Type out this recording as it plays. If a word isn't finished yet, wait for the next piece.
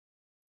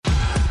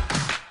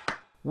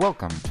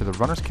Welcome to the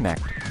Runners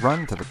Connect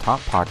Run to the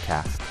Top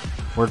podcast,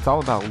 where it's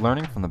all about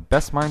learning from the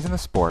best minds in the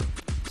sport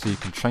so you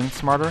can train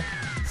smarter,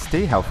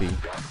 stay healthy,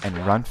 and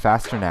run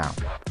faster now.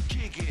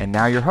 And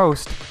now your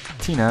host,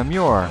 Tina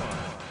Muir.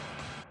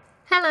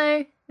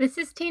 Hello, this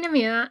is Tina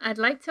Muir. I'd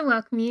like to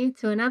welcome you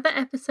to another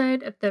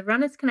episode of the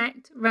Runners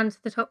Connect Run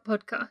to the Top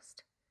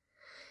podcast.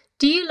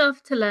 Do you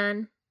love to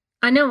learn?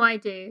 I know I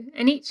do,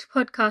 and each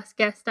podcast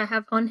guest I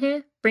have on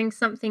here brings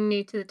something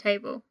new to the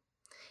table.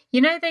 You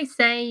know they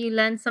say you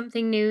learn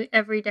something new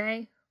every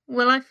day?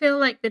 Well, I feel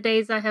like the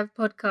days I have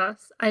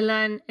podcasts, I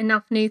learn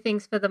enough new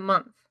things for the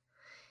month.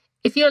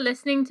 If you're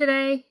listening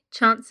today,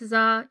 chances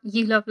are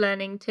you love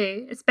learning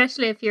too,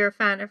 especially if you're a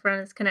fan of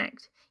Runners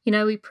Connect. You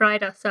know, we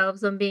pride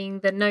ourselves on being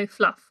the no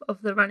fluff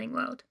of the running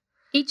world.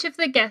 Each of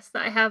the guests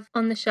that I have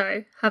on the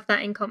show have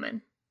that in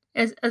common,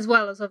 as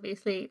well as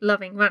obviously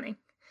loving running.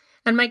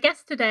 And my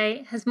guest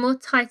today has more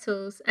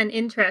titles and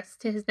interests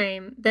to his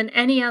name than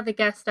any other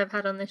guest I've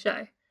had on the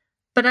show.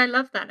 But I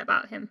love that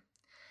about him.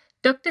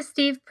 Dr.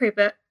 Steve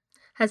Pribut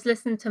has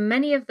listened to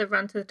many of the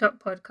Run to the Top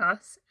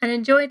podcasts and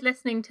enjoyed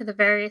listening to the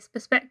various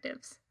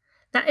perspectives.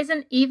 That is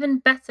an even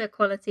better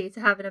quality to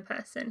have in a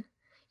person.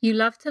 You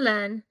love to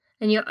learn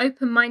and you're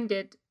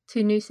open-minded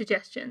to new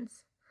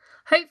suggestions.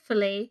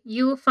 Hopefully,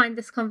 you will find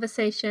this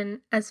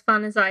conversation as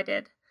fun as I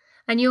did,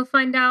 and you'll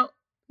find out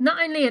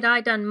not only had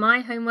I done my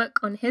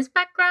homework on his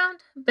background,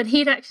 but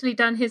he'd actually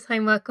done his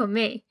homework on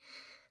me.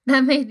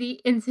 That made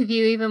the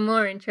interview even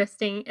more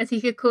interesting as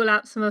he could call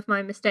out some of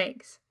my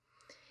mistakes.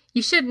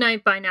 You should know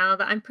by now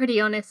that I'm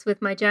pretty honest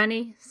with my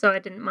journey, so I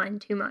didn't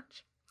mind too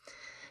much.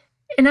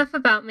 Enough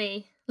about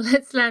me.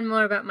 Let's learn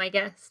more about my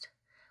guest.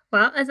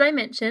 Well, as I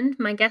mentioned,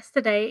 my guest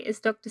today is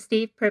Dr.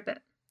 Steve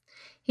Pribut.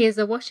 He is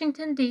a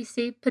Washington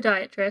D.C.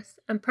 podiatrist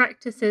and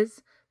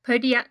practices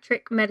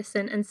Podiatric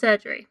Medicine and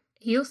Surgery.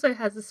 He also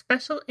has a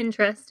special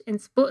interest in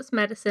sports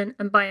medicine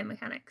and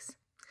biomechanics.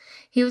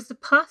 He was the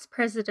past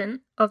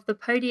president of the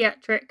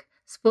Podiatric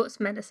Sports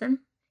Medicine.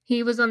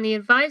 He was on the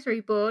advisory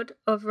board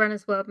of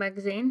Runner's World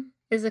magazine,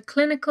 is a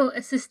clinical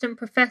assistant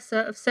professor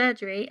of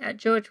surgery at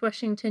George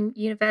Washington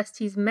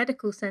University's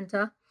Medical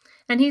Center,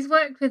 and he's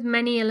worked with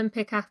many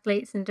Olympic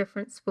athletes in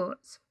different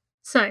sports.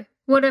 So,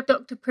 what are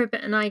Dr.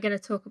 Pribut and I going to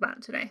talk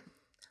about today?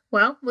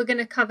 Well, we're going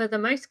to cover the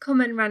most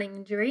common running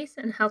injuries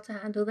and how to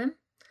handle them,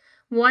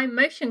 why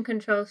motion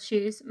control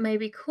shoes may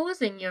be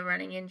causing your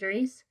running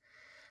injuries,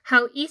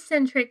 how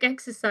eccentric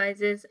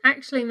exercises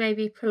actually may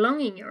be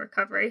prolonging your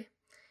recovery,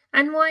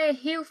 and why a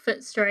heel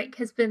foot strike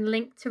has been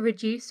linked to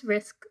reduced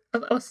risk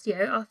of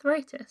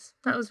osteoarthritis.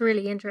 That was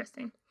really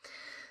interesting.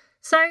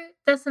 So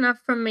that's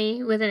enough from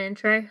me with an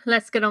intro.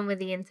 Let's get on with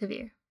the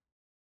interview.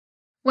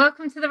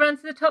 Welcome to the Run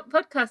to the Top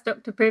podcast,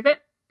 Dr. Pribut.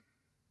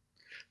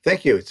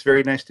 Thank you. It's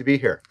very nice to be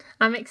here.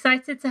 I'm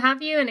excited to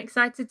have you and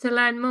excited to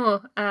learn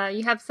more.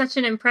 You have such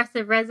an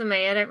impressive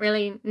resume. I don't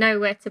really know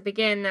where to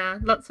begin.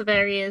 Lots of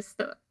areas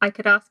that I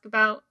could ask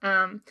about.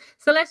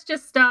 So let's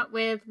just start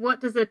with,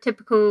 what does a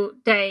typical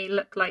day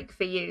look like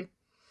for you?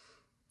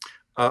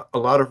 A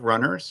lot of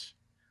runners,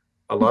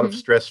 a lot of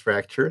stress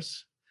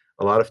fractures,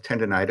 a lot of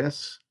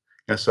tendinitis.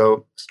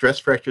 So stress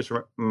fractures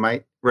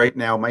right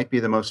now might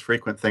be the most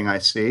frequent thing I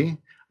see.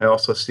 I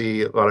also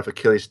see a lot of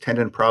Achilles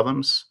tendon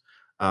problems.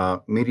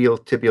 Medial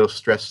tibial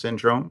stress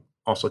syndrome,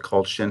 also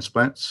called shin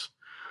splints,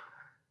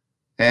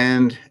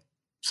 and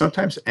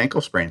sometimes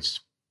ankle sprains,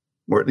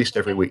 or at least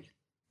every week.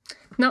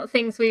 Not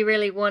things we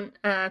really want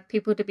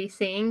people to be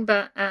seeing,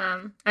 but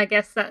I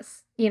guess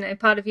that's,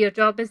 part of your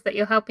job is that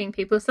you're helping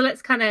people. So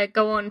let's kind of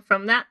go on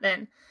from that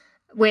then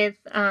with,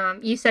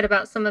 you said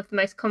about some of the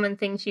most common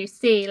things you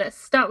see. Let's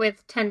start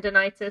with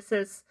tendinitis,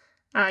 as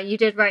you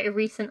did write a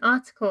recent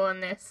article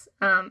on this,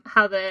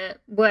 how the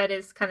word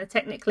is kind of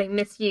technically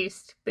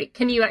misused. But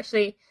can you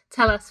actually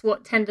tell us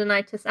what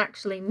tendinitis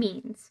actually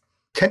means?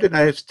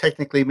 Tendinitis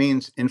technically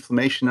means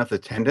inflammation of the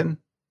tendon.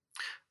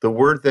 The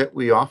word that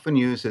we often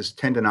use is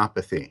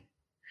tendinopathy.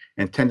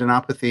 And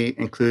tendinopathy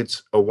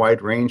includes a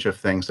wide range of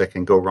things that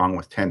can go wrong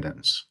with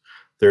tendons.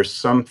 There's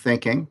some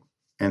thinking,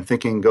 and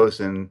thinking goes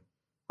in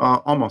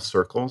almost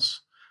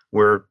circles,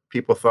 where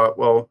people thought,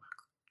 well,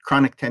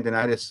 chronic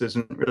tendinitis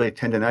isn't really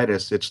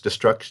tendinitis, it's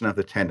destruction of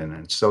the tendon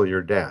and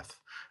cellular death.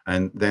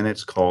 And then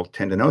it's called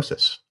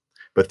tendinosis.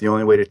 But the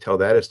only way to tell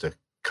that is to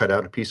cut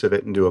out a piece of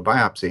it and do a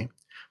biopsy.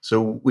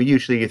 So we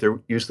usually either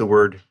use the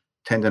word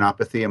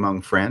tendinopathy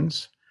among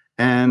friends,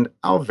 and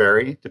I'll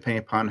vary depending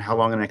upon how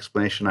long an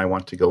explanation I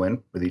want to go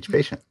in with each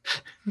patient.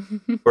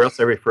 Or else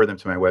I refer them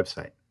to my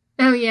website.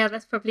 Oh yeah,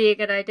 that's probably a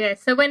good idea.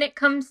 So when it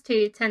comes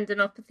to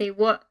tendinopathy,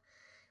 what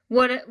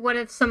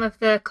are some of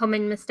the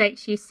common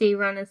mistakes you see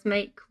runners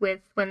make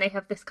when they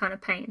have this kind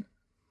of pain?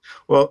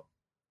 Well,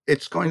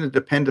 it's going to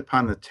depend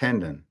upon the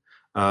tendon.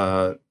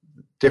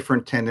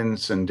 Different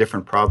tendons and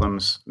different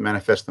problems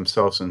manifest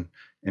themselves in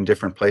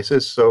different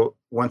places. So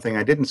one thing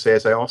I didn't say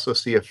is I also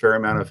see a fair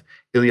amount of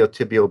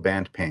iliotibial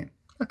band pain.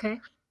 Okay.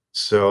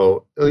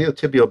 So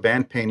iliotibial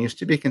band pain used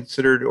to be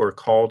considered or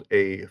called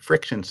a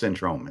friction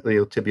syndrome,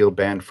 iliotibial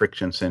band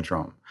friction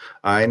syndrome.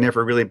 I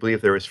never really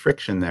believed there was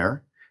friction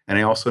there. And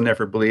I also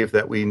never believed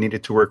that we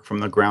needed to work from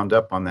the ground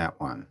up on that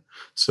one.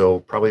 So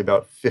probably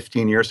about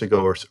 15 years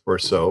ago or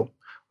so,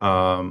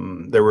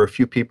 there were a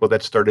few people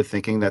that started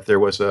thinking that there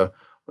was a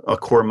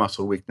core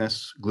muscle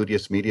weakness,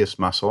 gluteus medius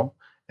muscle,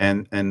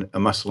 and a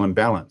muscle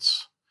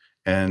imbalance.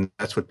 And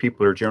that's what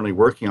people are generally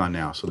working on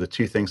now. So the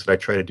two things that I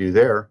try to do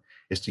there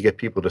is to get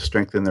people to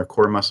strengthen their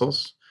core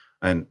muscles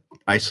and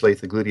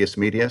isolate the gluteus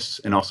medius,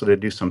 and also to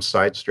do some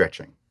side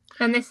stretching.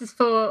 And this is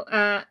for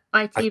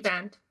IT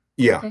band?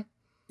 Yeah. Okay.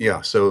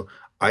 Yeah. So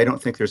I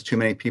don't think there's too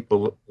many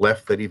people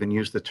left that even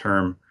use the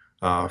term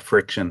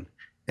friction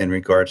in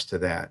regards to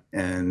that.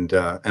 And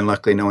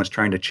luckily, no one's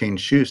trying to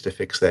change shoes to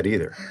fix that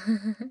either.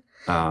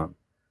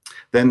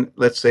 Then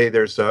let's say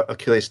there's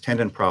Achilles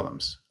tendon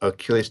problems.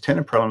 Achilles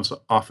tendon problems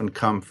often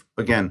come,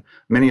 again,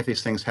 many of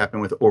these things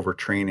happen with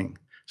overtraining.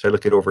 So I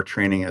look at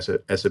overtraining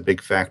as a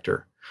big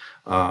factor.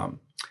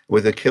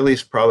 With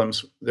Achilles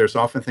problems, there's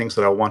often things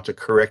that I want to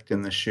correct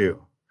in the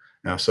shoe.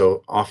 Now,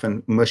 so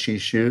often mushy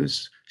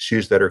shoes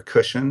that are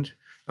cushioned,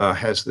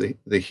 has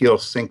the heel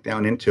sink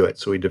down into it.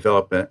 So we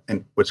develop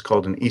what's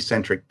called an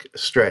eccentric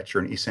stretch or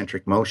an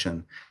eccentric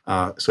motion.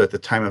 So at the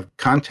time of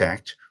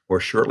contact or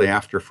shortly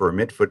after for a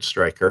midfoot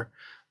striker,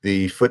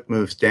 the foot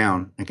moves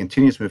down and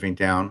continues moving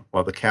down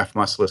while the calf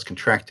muscle is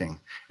contracting.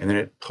 And then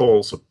it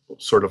pulls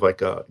sort of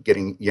like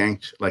getting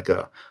yanked like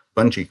a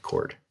bungee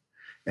cord.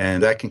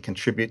 And that can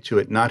contribute to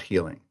it not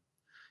healing.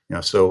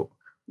 So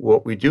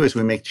what we do is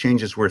we make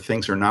changes where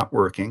things are not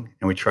working,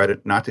 and we try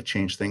not to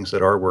change things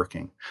that are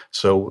working.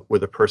 So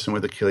with a person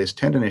with Achilles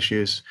tendon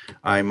issues,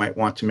 I might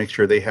want to make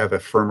sure they have a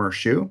firmer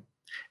shoe,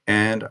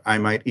 and I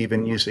might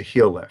even use a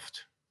heel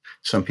lift.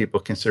 Some people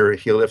consider a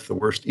heel lift the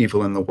worst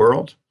evil in the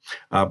world,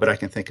 but I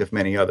can think of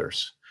many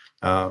others.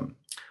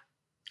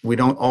 We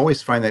don't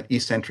always find that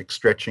eccentric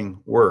stretching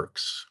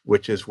works,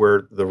 which is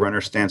where the runner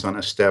stands on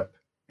a step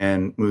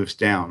and moves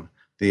down.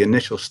 The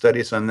initial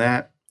studies on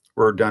that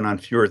were done on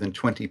fewer than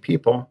 20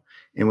 people,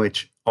 in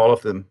which all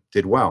of them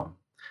did well.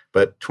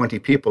 But 20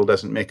 people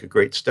doesn't make a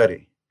great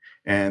study.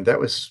 And that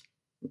was,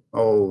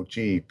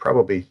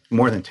 probably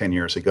more than 10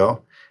 years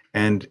ago.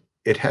 And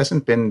it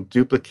hasn't been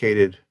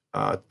duplicated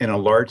in a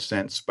large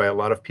sense by a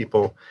lot of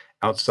people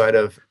outside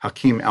of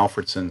Hakeem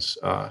Alfredson's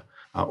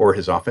or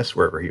his office,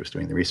 wherever he was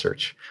doing the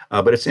research.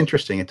 But it's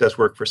interesting. It does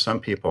work for some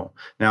people.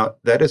 Now,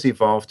 that has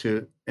evolved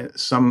to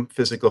some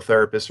physical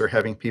therapists are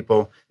having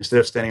people, instead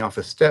of standing off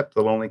a step,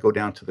 they'll only go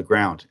down to the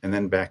ground and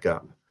then back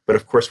up. But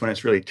of course, when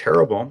it's really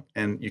terrible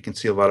and you can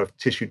see a lot of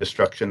tissue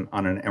destruction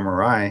on an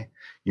MRI,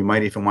 you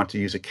might even want to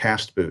use a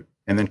cast boot.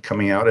 And then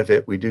coming out of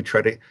it, we do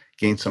try to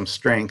gain some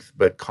strength,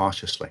 but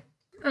cautiously.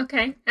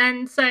 Okay.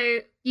 And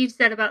so you've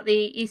said about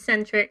the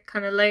eccentric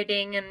kind of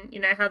loading and,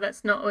 how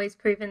that's not always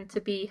proven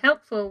to be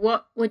helpful.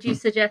 What would you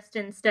suggest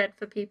instead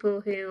for people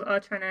who are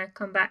trying to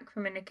come back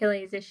from an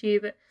Achilles issue,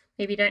 but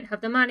maybe don't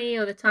have the money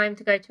or the time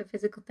to go to a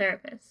physical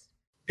therapist?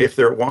 If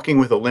they're walking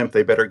with a limp,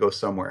 they better go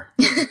somewhere.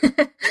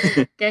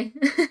 Okay.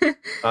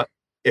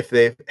 If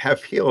they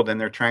have healed and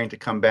they're trying to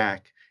come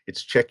back,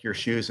 it's check your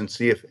shoes and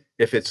see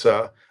if it's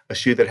a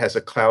shoe that has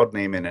a cloud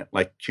name in it,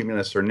 like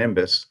Cumulus or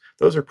Nimbus.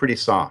 Those are pretty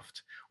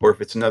soft. Or if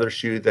it's another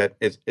shoe that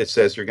it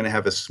says you're going to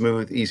have a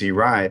smooth, easy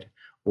ride,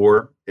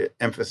 or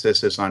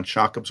emphasis is on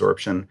shock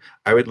absorption,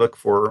 I would look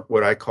for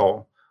what I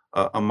call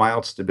a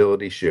mild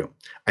stability shoe.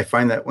 I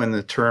find that when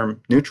the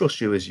term neutral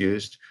shoe is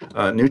used,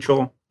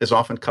 neutral is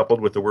often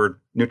coupled with the word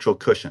neutral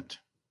cushioned.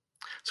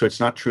 So it's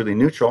not truly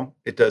neutral,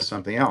 it does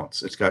something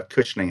else. It's got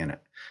cushioning in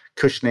it.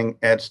 Cushioning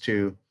adds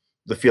to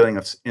the feeling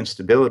of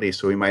instability,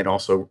 so we might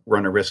also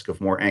run a risk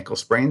of more ankle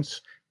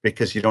sprains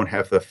because you don't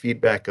have the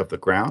feedback of the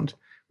ground,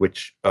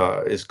 which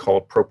is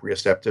called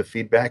proprioceptive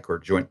feedback or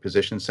joint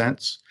position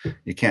sense.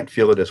 You can't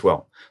feel it as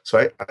well.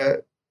 So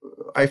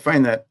I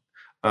find that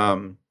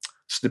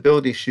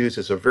stability shoes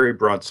is a very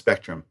broad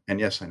spectrum. And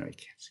yes, I know you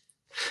can't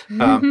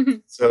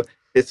see. So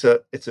it's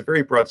a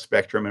very broad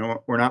spectrum, and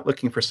we're not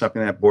looking for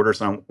something that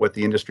borders on what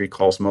the industry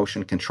calls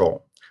motion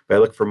control. But I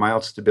look for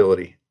mild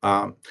stability.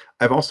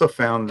 I've also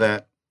found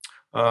that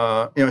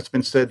it's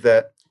been said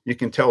that you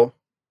can tell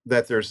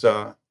that there's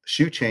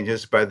shoe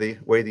changes by the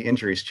way the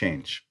injuries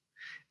change.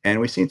 And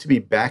we seem to be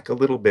back a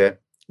little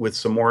bit with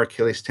some more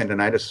Achilles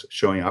tendonitis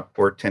showing up,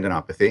 or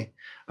tendinopathy,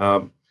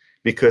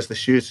 because the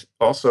shoes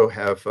also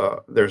have,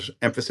 there's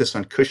emphasis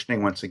on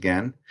cushioning once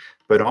again,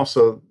 but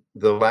also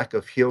the lack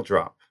of heel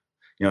drop.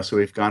 So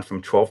we've gone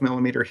from 12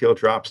 millimeter heel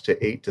drops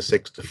to 8 to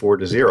 6 to 4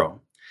 to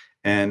 0.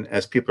 And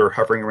as people are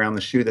hovering around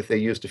the shoe that they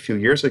used a few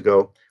years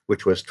ago,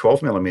 which was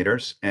 12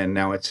 millimeters, and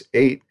now it's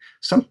 8,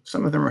 some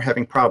of them are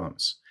having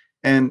problems.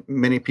 And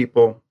many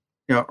people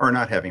are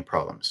not having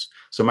problems.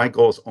 So my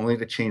goal is only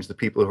to change the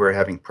people who are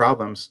having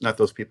problems, not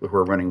those people who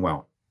are running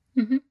well.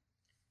 Mm-hmm.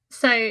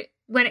 So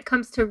when it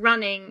comes to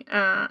running,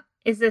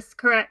 is this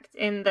correct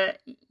in that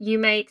you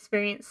may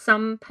experience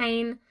some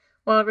pain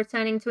while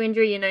returning to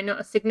injury? Not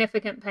a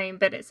significant pain,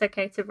 but it's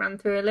okay to run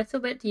through a little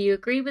bit. Do you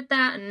agree with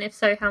that? And if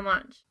so, how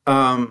much?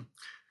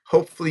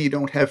 Hopefully you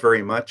don't have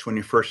very much when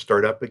you first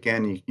start up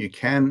again. You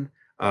can.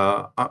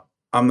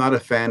 I'm not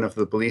a fan of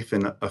the belief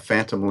in a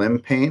phantom limb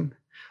pain.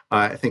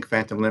 I think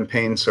phantom limb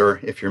pains, or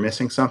if you're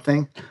missing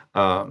something,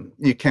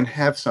 you can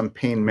have some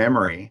pain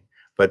memory,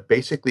 but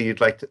basically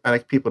I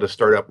like people to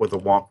start up with a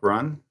walk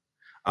run.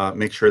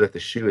 Make sure that the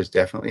shoe is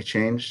definitely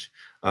changed.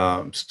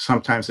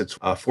 Sometimes it's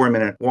a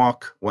 4-minute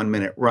walk,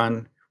 1-minute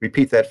run.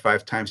 Repeat that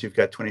 5 times. You've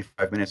got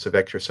 25 minutes of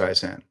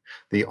exercise in.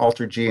 The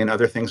Alter G and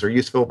other things are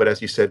useful, but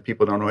as you said,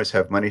 people don't always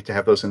have money to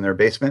have those in their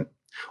basement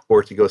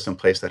or to go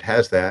someplace that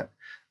has that.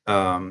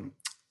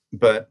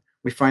 But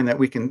we find that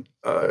we can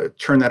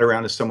turn that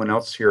around as someone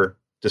else here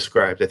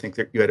described. I think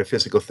that you had a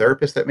physical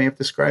therapist that may have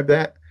described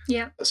that.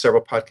 Yeah.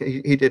 Several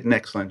podcasts. He did an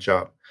excellent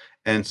job.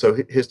 And so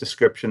his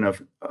description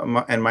of,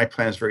 my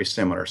plan is very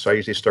similar. So I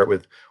usually start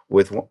with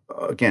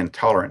again,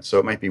 tolerance. So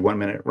it might be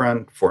 1-minute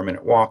run,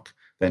 4-minute walk,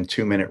 then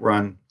 2-minute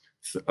run,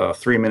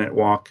 3-minute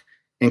walk,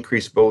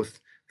 increase both.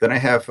 Then I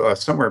have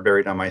somewhere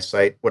buried on my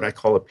site what I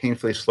call a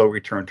painfully slow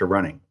return to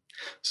running.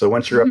 So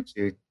once you're up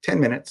to 10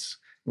 minutes,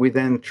 we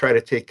then try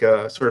to take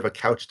a sort of a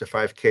couch to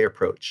 5K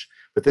approach.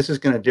 But this is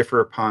going to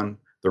differ upon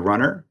the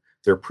runner,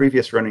 their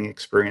previous running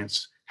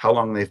experience, how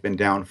long they've been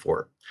down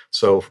for.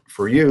 So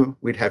for you,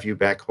 we'd have you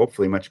back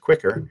hopefully much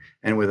quicker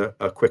and with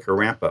a quicker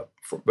ramp up.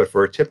 But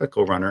for a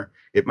typical runner,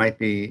 it might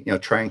be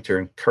trying to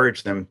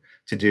encourage them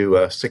to do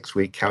a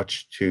 6-week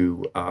couch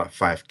to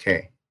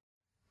 5K.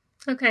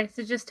 Okay,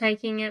 so just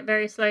taking it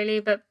very slowly,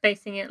 but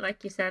basing it,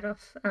 like you said,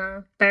 off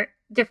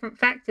different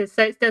factors.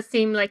 So it does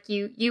seem like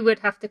you would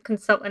have to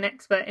consult an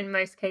expert in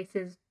most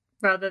cases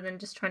rather than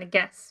just trying to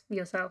guess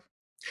yourself.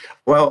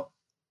 Well,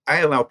 I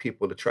allow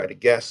people to try to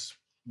guess,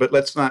 but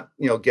let's not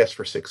guess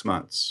for 6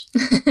 months.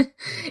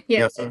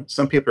 Yeah.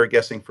 Some people are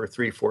guessing for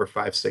 3, 4,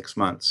 5, 6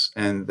 months,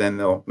 and then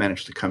they'll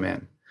manage to come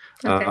in.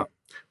 Okay.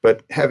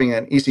 But having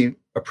an easy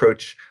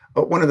approach,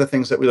 one of the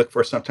things that we look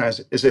for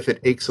sometimes is if it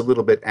aches a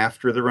little bit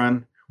after the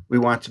run, we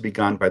want to be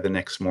gone by the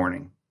next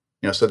morning.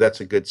 So that's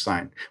a good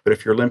sign. But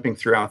if you're limping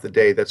throughout the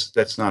day,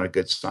 that's not a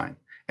good sign.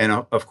 And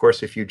of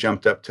course, if you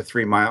jumped up to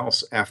 3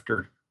 miles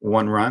after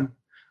one run,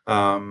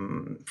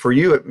 for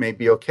you it may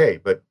be okay,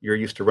 but you're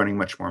used to running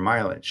much more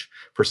mileage.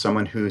 For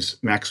someone whose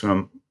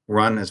maximum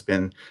run has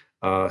been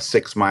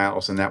 6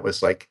 miles, and that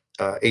was like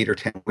 8 or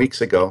 10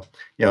 weeks ago,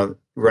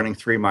 running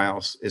 3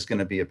 miles is going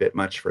to be a bit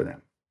much for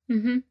them.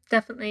 Mm-hmm,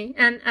 definitely.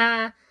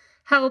 And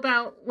how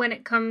about when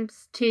it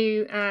comes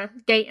to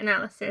gait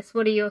analysis?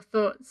 What are your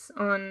thoughts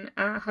on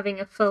having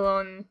a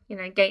full-on,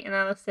 gait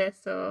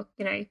analysis, or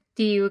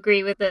do you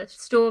agree with the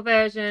store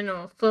version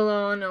or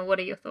full-on, or what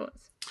are your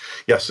thoughts?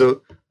 Yeah,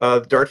 so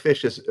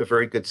Dartfish is a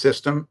very good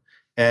system,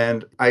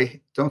 and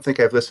I don't think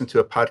I've listened to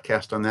a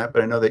podcast on that,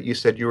 but I know that you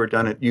said you were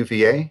done at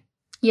UVA.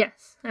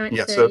 Yes, I went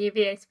to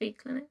UVA Speed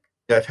Clinic.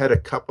 I've had a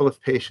couple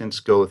of patients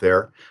go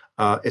there.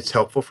 It's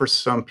helpful for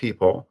some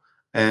people,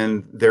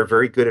 and they're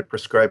very good at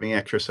prescribing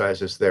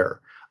exercises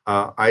there.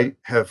 I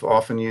have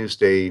often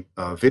used a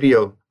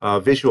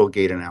visual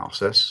gait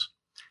analysis,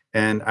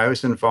 and I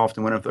was involved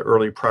in one of the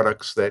early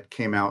products that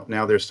came out.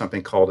 Now there's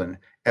something called an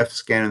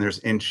F-scan, and there's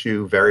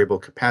in-shoe variable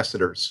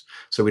capacitors.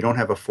 So we don't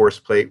have a force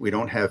plate, we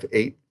don't have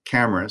 8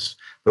 cameras,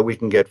 but we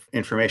can get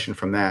information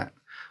from that.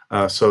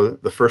 So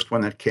the first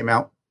one that came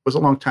out was a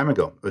long time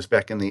ago. It was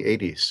back in the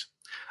 80s.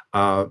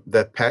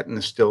 That patent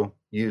is still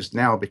used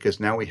now because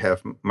now we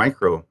have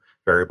micro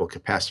variable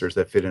capacitors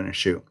that fit in a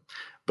shoe.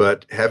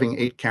 But having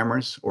 8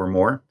 cameras or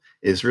more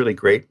is really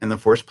great, and the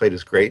force plate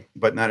is great,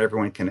 but not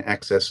everyone can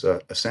access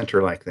a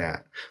center like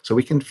that. So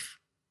we can,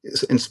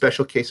 in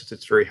special cases,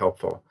 it's very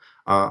helpful.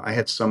 I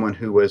had someone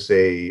who was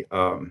a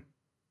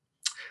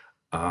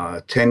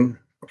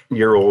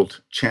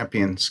 10-year-old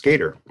champion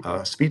skater,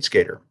 speed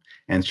skater,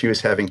 and she was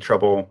having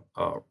trouble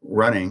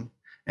running,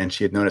 and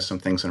she had noticed some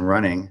things in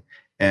running,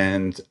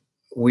 and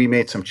we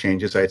made some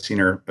changes. I had seen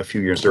her a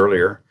few years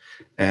earlier,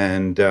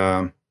 and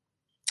when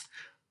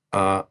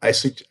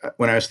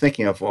I was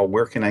thinking of, well,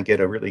 where can I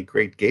get a really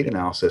great gait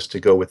analysis to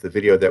go with the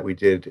video that we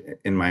did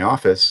in my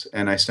office,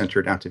 and I sent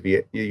her down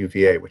to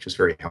UVA, which is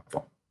very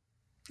helpful.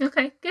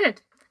 Okay,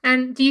 good.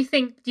 And do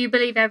you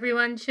believe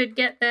everyone should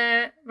get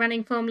their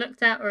running form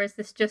looked at, or is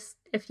this just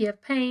if you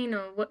have pain,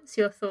 or what's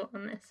your thought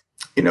on this?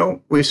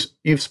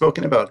 You've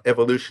spoken about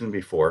evolution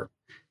before,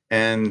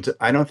 and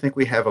I don't think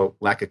we have a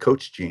lack of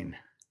coach gene,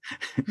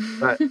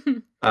 but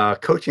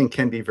coaching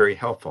can be very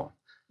helpful.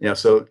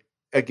 So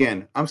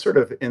again, I'm sort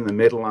of in the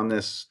middle on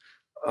this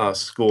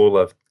school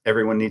of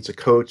everyone needs a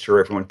coach or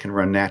everyone can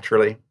run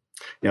naturally.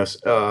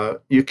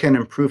 You can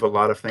improve a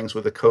lot of things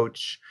with a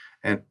coach,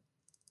 and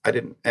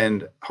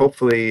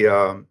hopefully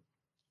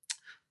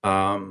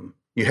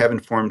you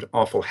haven't formed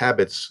awful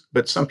habits,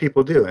 but some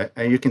people do.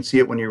 And you can see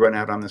it when you run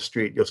out on the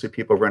street. You'll see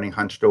people running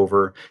hunched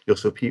over. You'll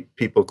see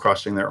people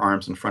crossing their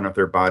arms in front of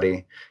their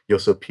body. You'll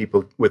see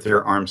people with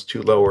their arms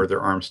too low or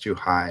their arms too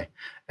high,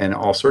 and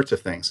all sorts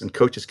of things. And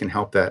coaches can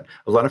help that.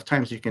 A lot of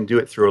times you can do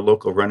it through a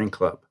local running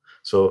club.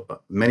 So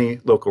many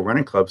local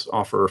running clubs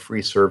offer a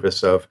free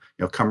service of,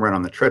 come run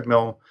on the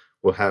treadmill.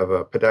 We'll have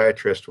a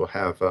podiatrist. We'll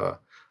have a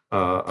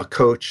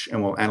coach,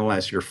 and we'll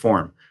analyze your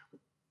form.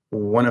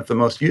 One of the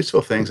most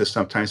useful things is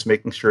sometimes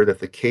making sure that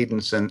the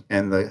cadence and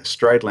the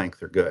stride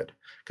length are good,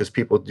 because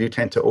people do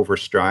tend to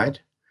overstride.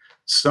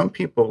 Some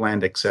people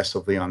land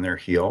excessively on their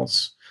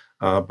heels,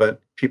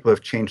 but people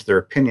have changed their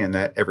opinion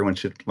that everyone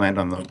should land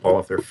on the ball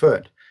of their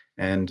foot.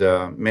 And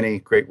many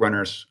great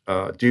runners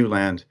do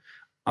land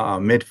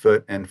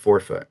midfoot and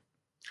forefoot.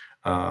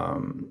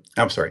 I'm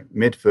sorry,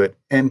 midfoot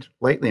and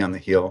lightly on the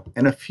heel,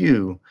 and a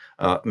few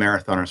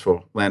marathoners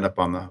will land up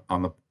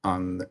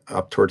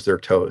up towards their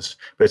toes.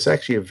 But it's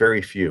actually a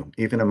very few,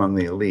 even among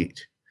the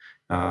elite.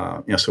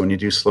 So when you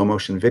do slow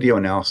motion video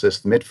analysis,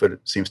 the midfoot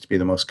seems to be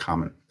the most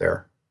common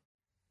there.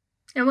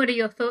 And what are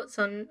your thoughts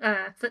on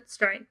foot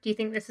strike? Do you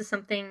think this is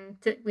something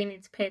that we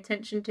need to pay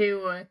attention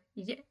to, or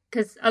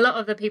because a lot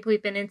of the people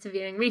we've been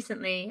interviewing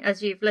recently,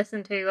 as you've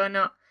listened to, are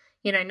not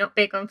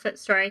big on foot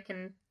strike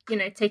and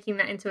taking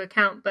that into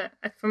account. But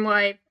from what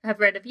I have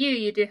read of you,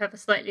 you do have a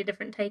slightly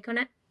different take on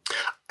it.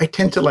 I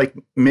tend to like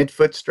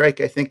midfoot strike.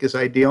 I think is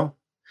ideal.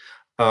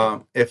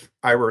 If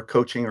I were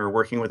coaching or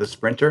working with a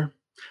sprinter,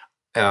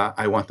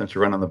 I want them to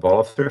run on the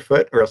ball of their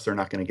foot, or else they're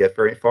not going to get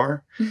very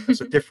far.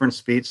 So different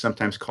speeds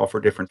sometimes call for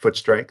different foot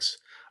strikes.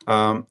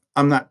 I'm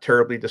not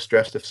terribly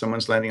distressed if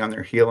someone's landing on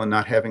their heel and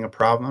not having a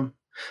problem.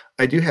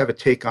 I do have a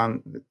take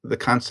on the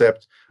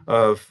concept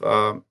of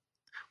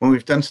when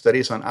we've done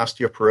studies on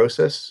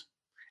osteoporosis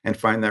and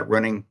find that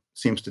running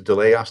seems to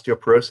delay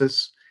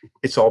osteoporosis,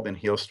 it's all been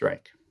heel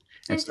strike.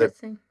 And so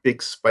that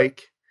big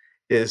spike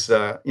is,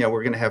 we're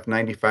going to have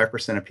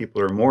 95% of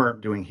people or more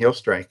doing heel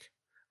strike.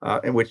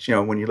 In which,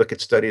 when you look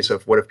at studies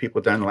of what have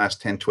people done in the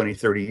last 10, 20,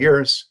 30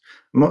 years,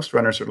 most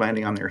runners are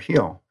landing on their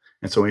heel.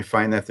 And so we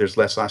find that there's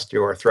less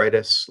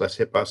osteoarthritis, less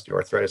hip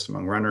osteoarthritis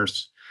among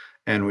runners,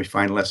 and we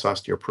find less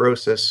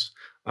osteoporosis.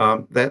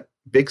 That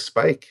big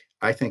spike,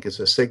 I think, is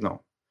a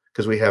signal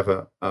because we have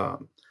a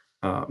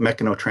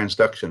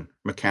mechanotransduction,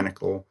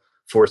 mechanical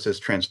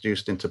forces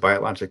transduced into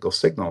biological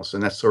signals,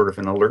 and that's sort of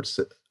an alert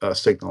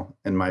signal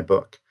in my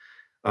book.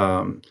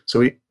 So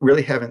we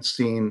really haven't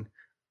seen.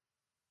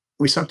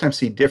 We sometimes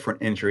see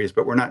different injuries,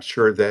 but we're not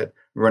sure that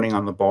running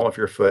on the ball of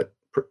your foot,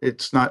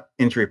 it's not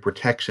injury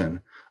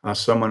protection.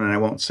 Someone, and I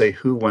won't say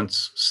who,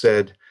 once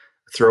said,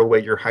 throw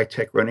away your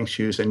high-tech running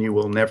shoes and you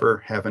will never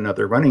have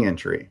another running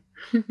injury.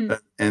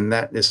 And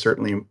that is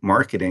certainly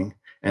marketing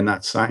and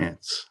not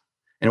science.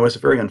 And it was a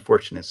very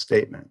unfortunate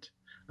statement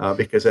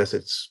because as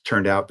it's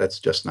turned out, that's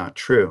just not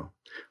true.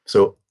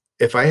 So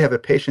if I have a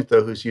patient,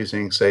 though, who's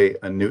using, say,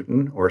 a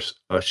Newton or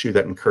a shoe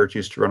that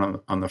encourages you to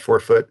run on the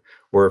forefoot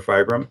or a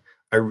Vibram,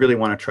 I really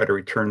want to try to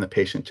return the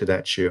patient to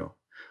that shoe.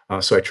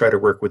 So I try to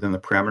work within the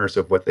parameters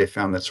of what they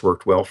found that's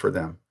worked well for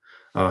them.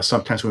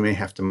 Sometimes we may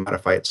have to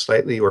modify it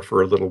slightly or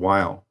for a little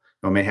while.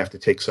 We may have to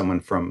take someone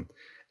from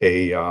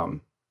a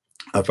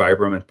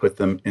Vibram and put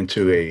them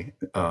into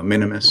a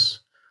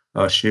Minimus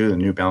shoe, the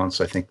New Balance,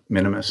 I think,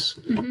 Minimus,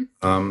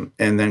 and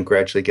then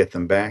gradually get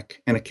them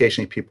back. And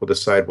occasionally people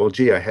decide, well,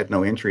 gee, I had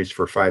no injuries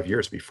for 5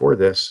 years before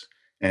this,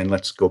 and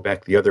let's go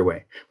back the other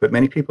way. But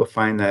many people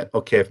find that,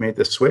 okay, I've made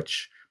the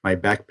switch. My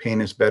back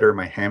pain is better.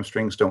 My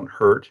hamstrings don't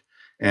hurt.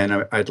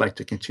 And I'd like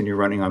to continue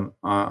running on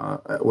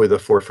with a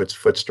forefoot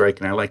foot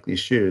strike. And I like these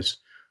shoes.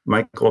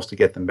 My goal is to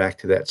get them back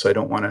to that. So I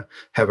don't want to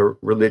have a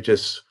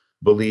religious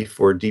belief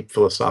or deep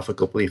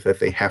philosophical belief that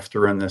they have to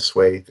run this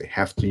way. They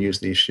have to use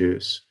these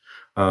shoes.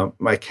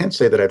 I can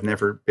say that I've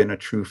never been a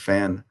true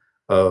fan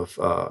of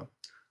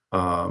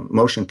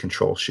motion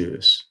control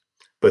shoes,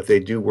 but they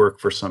do work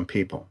for some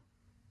people.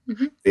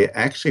 They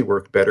actually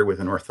work better with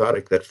an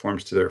orthotic that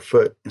forms to their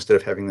foot instead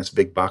of having this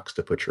big box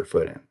to put your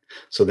foot in.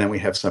 So then we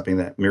have something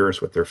that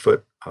mirrors what their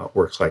foot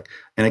works like.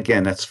 And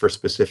again, that's for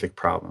specific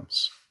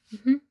problems.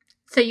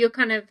 So you're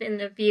kind of in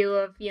the view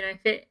of,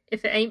 if it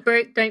ain't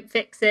broke, don't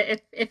fix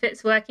it. If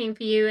it's working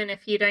for you, and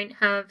if you don't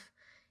have,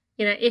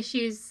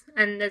 issues,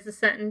 and there's a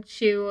certain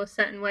shoe or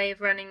certain way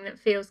of running that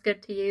feels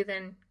good to you,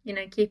 then,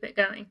 keep it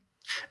going.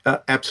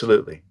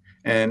 Absolutely.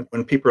 And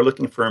when people are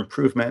looking for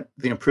improvement,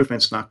 the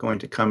improvement's not going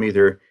to come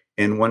either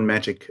in one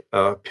magic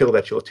pill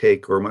that you'll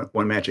take or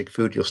one magic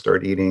food you'll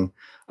start eating,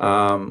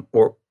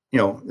 or,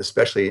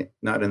 especially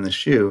not in the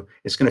shoe.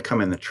 It's going to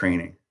come in the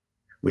training,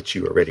 which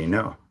you already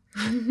know.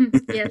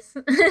 Yes,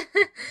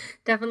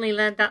 definitely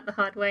learned that the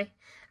hard way.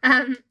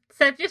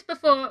 So just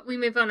before we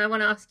move on, I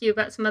want to ask you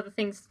about some other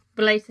things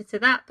related to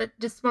that, but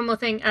just one more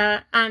thing.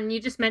 Anne, you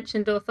just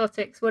mentioned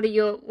orthotics.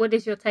 What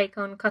is your take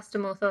on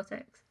custom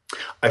orthotics?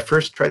 I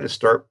first try to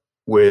start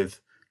with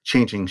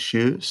changing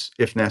shoes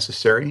if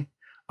necessary,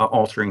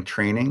 altering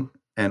training,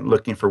 and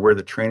looking for where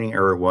the training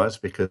error was,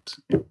 because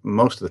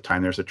most of the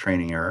time there's a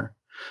training error,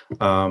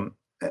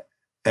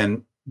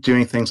 and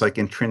doing things like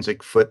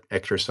intrinsic foot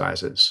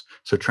exercises,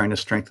 so trying to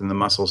strengthen the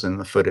muscles in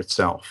the foot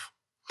itself.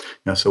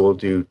 So we'll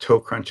do toe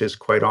crunches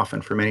quite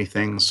often for many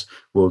things.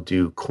 We'll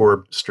do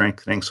core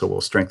strengthening, so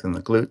we'll strengthen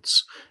the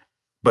glutes.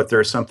 But there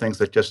are some things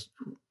that just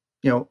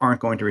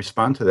aren't going to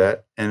respond to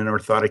that, and an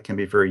orthotic can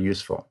be very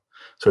useful.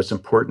 So it's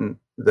important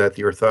that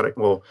the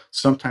orthotic,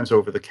 sometimes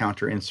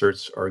over-the-counter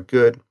inserts are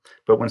good,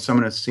 but when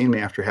someone has seen me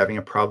after having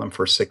a problem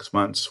for 6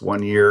 months,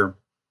 1 year,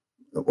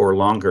 or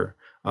longer,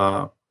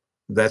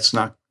 that's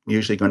not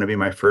usually going to be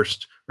my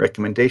first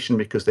recommendation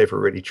because they've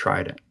already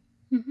tried it.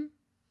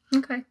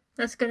 Okay.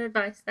 That's good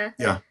advice there.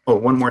 Yeah. Oh,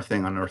 one more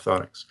thing on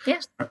orthotics.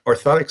 Yeah.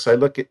 Orthotics, I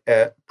look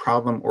at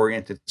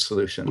problem-oriented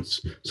solutions.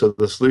 So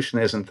the solution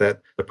isn't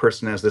that the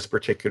person has this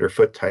particular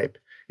foot type,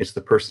 it's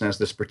the person has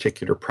this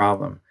particular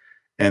problem.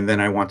 And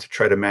then I want to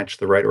try to match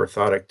the right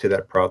orthotic to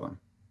that problem.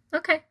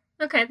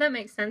 Okay, that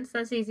makes sense.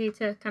 That's easy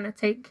to kind of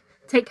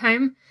take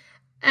home.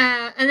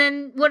 And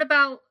then what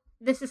about,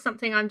 this is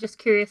something I'm just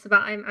curious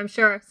about. I'm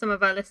sure some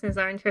of our listeners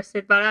are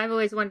interested, but I've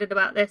always wondered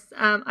about this.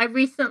 I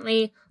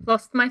recently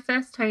lost my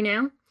first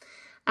toenail,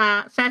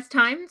 first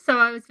time, so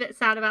I was a bit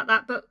sad about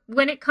that. But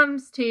when it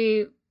comes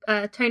to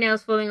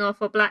toenails falling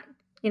off or black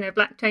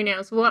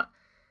toenails, what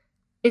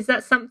is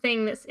that,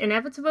 something that's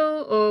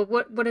inevitable, or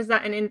what is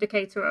that an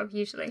indicator of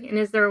usually? And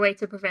is there a way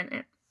to prevent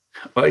it?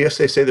 Well, yes,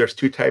 they say there's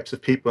two types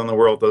of people in the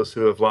world, those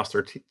who have lost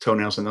their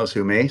toenails and those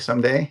who may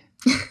someday.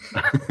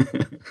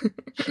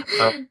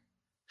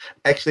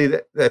 Actually,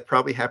 that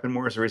probably happened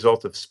more as a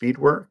result of speed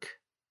work.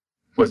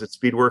 Was it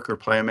speed work or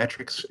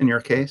plyometrics in your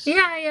case?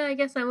 Yeah, I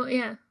guess I would.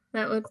 Yeah,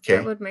 that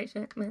would make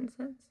sense.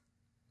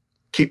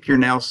 Keep your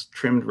nails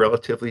trimmed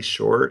relatively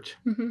short,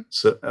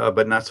 so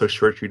but not so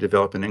short you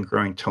develop an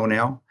ingrowing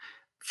toenail.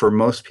 For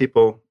most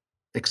people,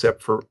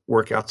 except for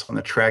workouts on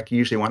the track, you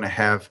usually want to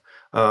have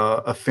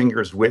a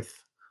finger's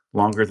width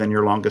longer than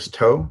your longest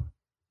toe.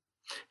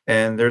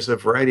 And there's a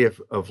variety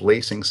of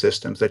lacing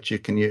systems that you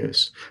can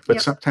use.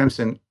 But sometimes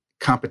in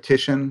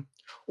competition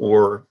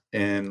or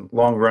in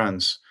long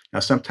runs, now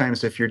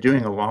sometimes if you're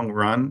doing a long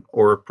run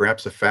or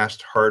perhaps a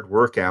fast, hard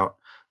workout,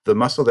 the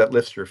muscle that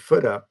lifts your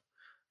foot up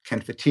can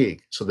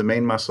fatigue. So the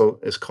main muscle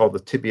is called the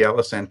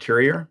tibialis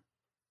anterior.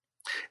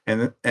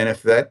 And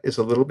if that is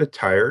a little bit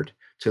tired,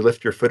 to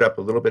lift your foot up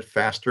a little bit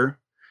faster,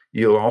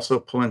 you'll also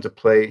pull into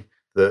play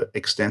the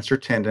extensor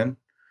tendon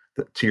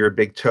to your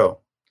big toe.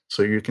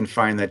 So you can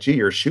find that, gee,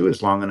 your shoe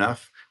is long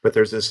enough, but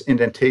there's this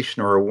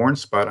indentation or a worn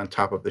spot on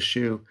top of the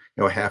shoe,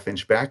 a half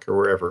inch back or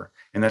wherever.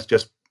 And that's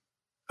just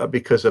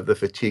because of the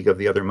fatigue of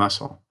the other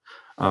muscle.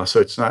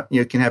 So it's not,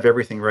 you can have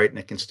everything right and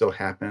it can still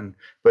happen,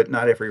 but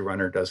not every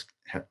runner does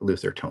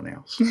lose their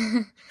toenails.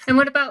 And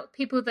what about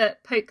people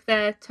that poke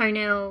their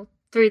toenail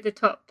through the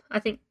top? I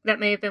think that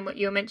may have been what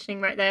you were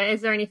mentioning right there. Is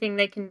there anything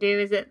they can do?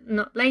 Is it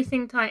not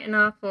lacing tight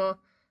enough, or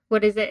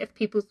what is it if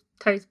people's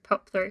toes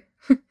pop through?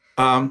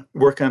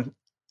 Work on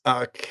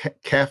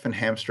calf and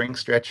hamstring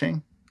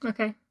stretching.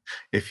 Okay.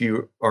 If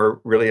you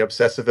are really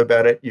obsessive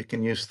about it, you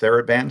can use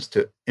TheraBands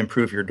to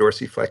improve your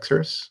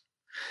dorsiflexors,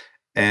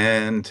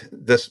 and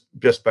this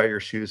just buy your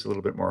shoes a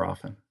little bit more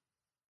often.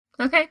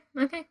 Okay.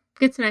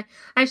 Good to know.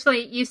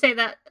 Actually, you say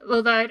that,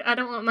 although I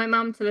don't want my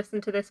mum to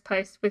listen to this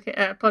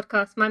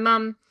podcast. My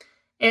mum,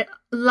 it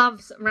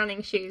loves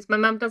running shoes. My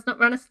mum does not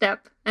run a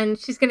step, and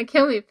she's going to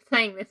kill me for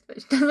saying this,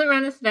 but she doesn't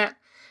run a step.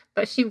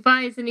 But she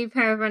buys a new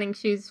pair of running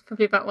shoes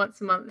probably about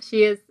once a month.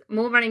 She has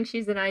more running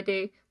shoes than I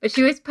do, but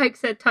she always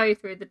pokes her toe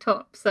through the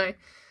top. So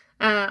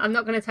I'm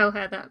not going to tell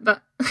her that.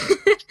 But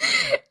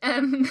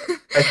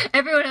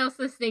everyone else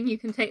listening, you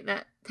can take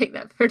that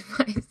for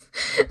advice.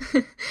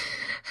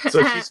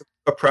 So she's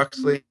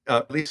approximately,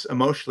 at least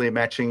emotionally,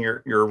 matching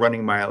your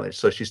running mileage.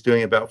 So she's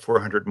doing about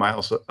 400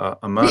 miles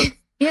a month.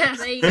 Yeah,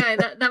 there you go.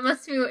 That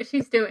must be what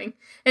she's doing.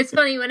 It's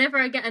funny, whenever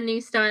I get a new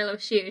style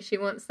of shoe, she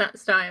wants that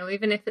style.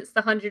 Even if it's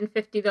the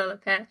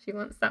 $150 pair, she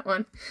wants that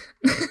one.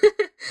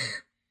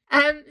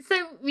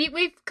 So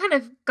we've kind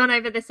of gone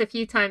over this a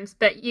few times,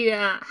 but you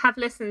have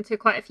listened to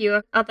quite a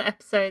few other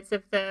episodes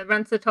of the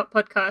Run to the Top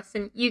podcast,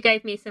 and you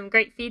gave me some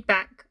great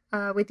feedback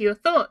with your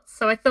thoughts.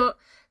 So I thought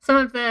some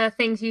of the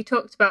things you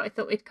talked about, I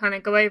thought we'd kind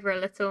of go over a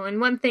little.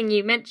 And one thing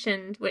you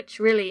mentioned, which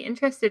really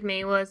interested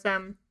me, was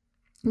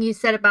you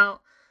said about,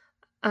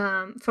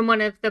 from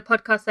one of the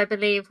podcasts, I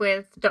believe,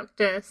 with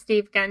Dr.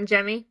 Steve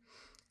Gangemi,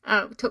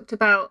 talked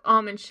about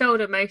arm and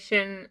shoulder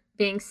motion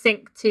being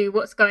synced to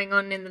what's going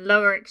on in the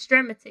lower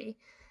extremity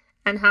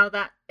and how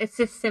that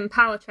assists in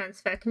power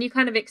transfer. Can you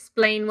kind of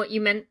explain what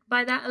you meant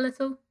by that a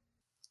little?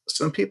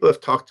 Some people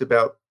have talked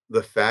about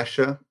the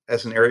fascia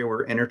as an area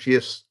where energy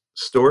is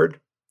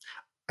stored.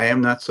 I am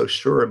not so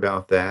sure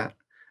about that,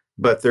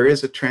 but there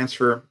is a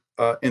transfer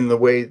in the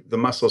way the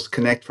muscles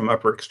connect from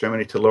upper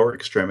extremity to lower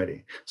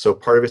extremity. So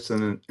part of it's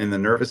in the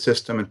nervous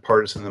system and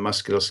part is in the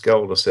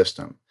musculoskeletal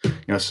system.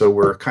 So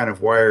we're kind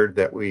of wired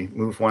that we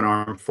move one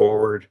arm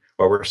forward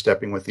while we're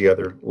stepping with the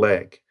other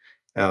leg.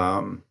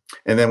 And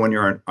then when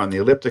you're on the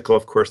elliptical,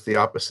 of course, the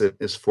opposite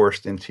is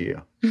forced into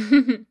you.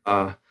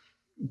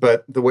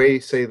 But the way,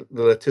 say, the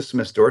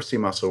latissimus dorsi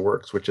muscle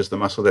works, which is the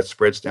muscle that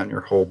spreads down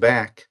your whole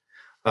back,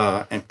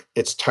 and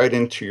it's tied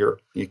into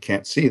you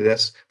can't see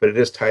this, but it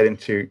is tied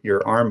into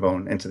your arm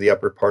bone, into the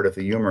upper part of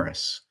the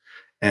humerus.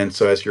 And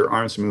so as your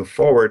arms move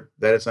forward,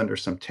 that is under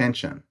some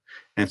tension.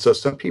 And so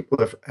some people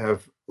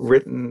have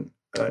written,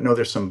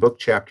 there's some book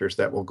chapters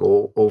that will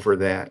go over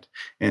that,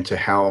 into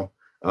how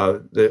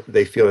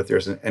they feel that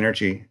there's an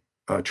energy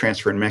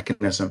transfer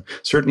mechanism.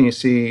 Certainly you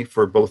see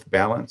for both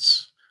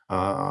balance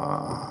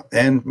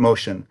and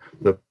motion,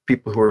 the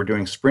people who are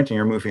doing sprinting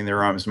are moving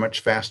their arms much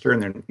faster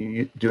and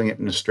they're doing it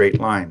in a straight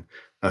line.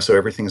 So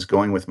everything's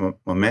going with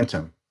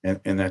momentum.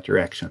 in that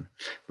direction.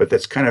 But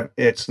that's kind of,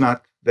 it's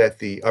not that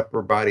the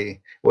upper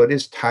body, well, it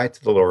is tied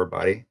to the lower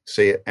body,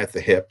 say at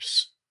the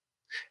hips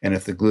and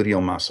at the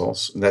gluteal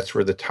muscles. That's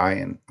where the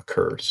tie-in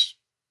occurs.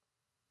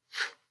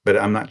 But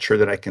I'm not sure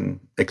that I can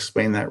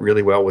explain that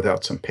really well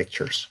without some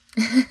pictures.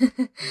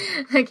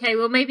 Okay,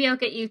 well, maybe I'll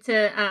get you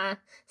to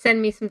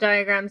send me some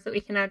diagrams that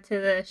we can add to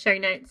the show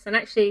notes. And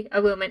actually, I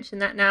will mention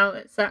that now.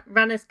 It's at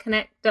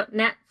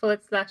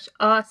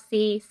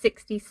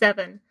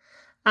runnersconnect.net/RC67.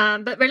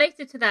 But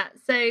related to that,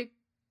 so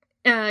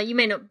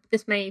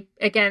this may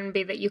again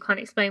be that you can't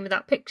explain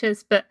without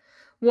pictures, but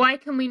why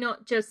can we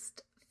not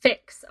just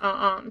fix our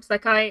arms?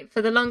 Like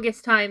for the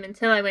longest time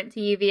until I went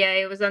to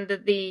UVA, I was under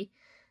the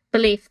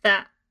belief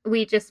that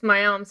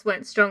my arms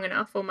weren't strong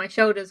enough or my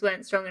shoulders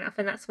weren't strong enough,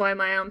 and that's why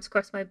my arms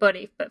cross my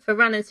body. But for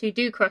runners who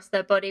do cross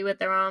their body with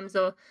their arms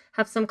or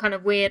have some kind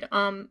of weird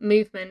arm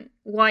movement,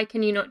 why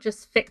can you not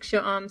just fix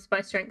your arms by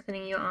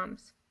strengthening your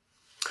arms?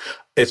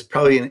 It's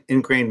probably an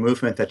ingrained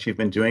movement that you've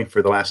been doing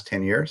for the last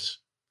 10 years.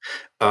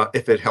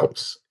 If it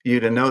helps you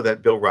to know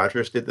that Bill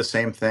Rogers did the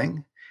same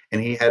thing,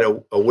 and he had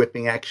a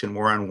whipping action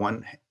more on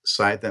one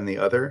side than the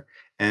other.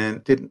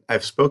 And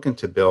I've spoken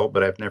to Bill,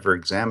 but I've never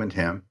examined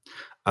him.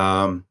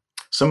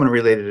 Someone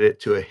related it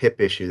to a hip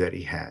issue that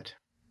he had.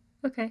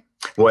 Okay.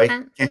 Why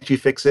can't you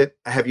fix it?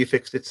 Have you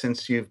fixed it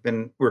since it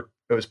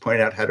was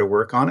pointed out how to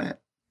work on it?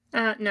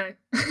 No.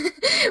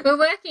 We're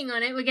working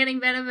on it. We're getting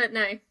better, but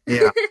no.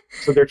 Yeah.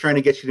 So they're trying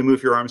to get you to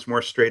move your arms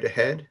more straight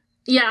ahead?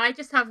 Yeah, I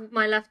just have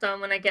my left arm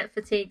when I get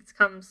fatigued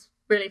comes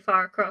really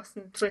far across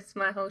and twists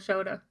my whole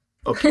shoulder.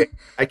 Okay.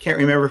 I can't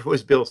remember if it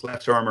was Bill's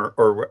left arm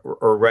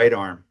or right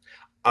arm.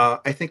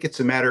 I think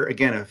it's a matter,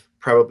 again, of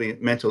probably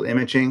mental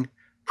imaging,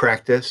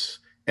 practice,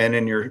 and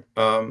in your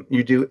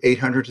you do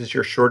 800s as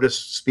your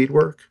shortest speed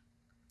work?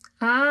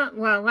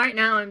 Well, right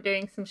now I'm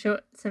doing some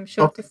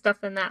shorter stuff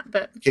than that,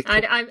 but okay,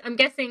 cool. I'm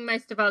guessing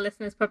most of our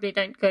listeners probably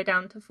don't go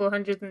down to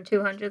 400s and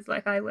 200s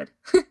like I would.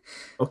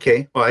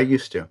 Okay, well, I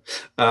used to.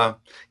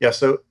 Yeah,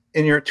 so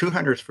in your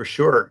 200s for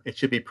sure, it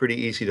should be pretty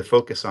easy to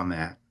focus on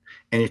that.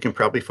 And you can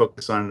probably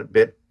focus on it a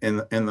bit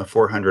in the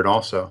 400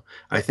 also.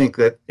 I think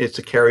that it's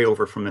a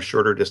carryover from the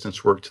shorter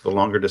distance work to the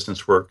longer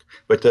distance work,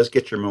 but it does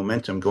get your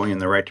momentum going in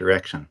the right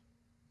direction.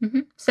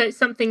 Mm-hmm. So it's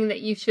something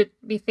that you should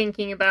be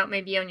thinking about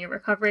maybe on your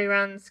recovery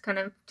runs, kind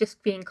of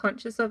just being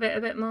conscious of it a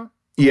bit more?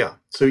 Yeah.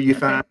 So you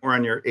found more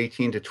on your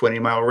 18 to 20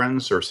 mile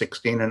runs or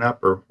 16 and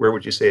up, or where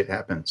would you say it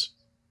happens?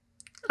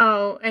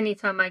 Oh,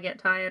 anytime I get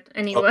tired,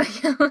 anyway.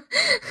 Oh.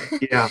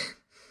 Yeah.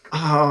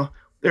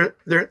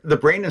 The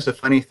brain is a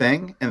funny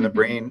thing, and the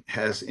brain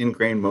has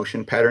ingrained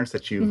motion patterns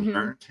that you've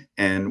learned.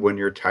 And when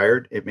you're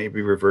tired, it may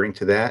be reverting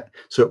to that.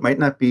 So it might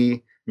not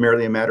be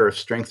merely a matter of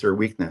strength or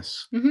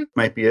weakness. It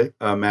might be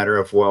a matter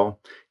of, well,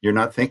 you're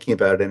not thinking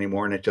about it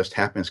anymore, and it just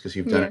happens because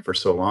you've done it for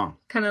so long.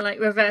 Kind of like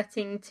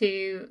reverting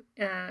to,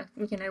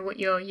 what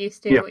you're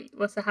used to. Yeah.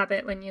 What's a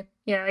habit when you?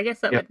 Yeah, I guess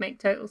that would make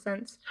total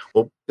sense.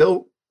 Well,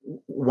 Bill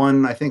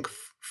won, I think,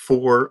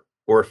 4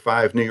 or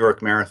 5 New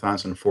York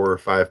marathons and 4 or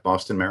 5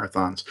 Boston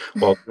marathons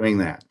while doing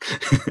that.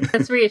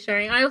 That's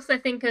reassuring. I also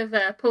think of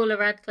Paula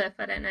Radcliffe.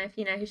 I don't know if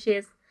you know who she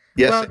is.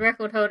 Yes. World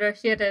record holder.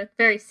 She had a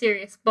very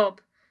serious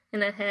bob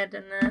in her head,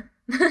 and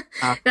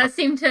that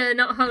seemed to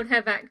not hold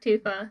her back too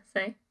far.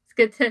 So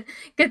it's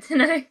good to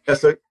know. Yeah,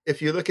 so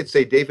if you look at,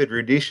 say, David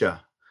Rudisha,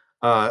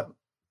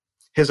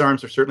 his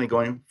arms are certainly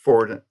going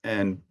forward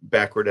and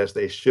backward as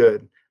they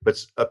should.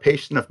 But a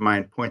patient of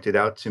mine pointed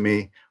out to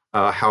me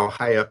how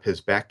high up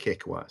his back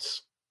kick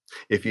was.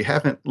 If you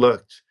haven't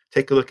looked,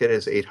 take a look at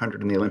his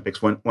 800 in the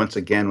Olympics once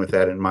again with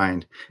that in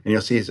mind, and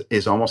you'll see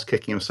he's almost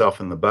kicking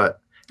himself in the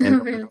butt, and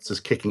no one else is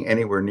kicking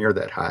anywhere near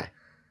that high.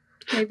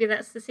 Maybe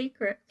that's the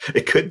secret.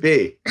 It could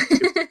be.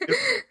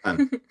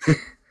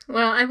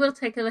 Well, I will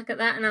take a look at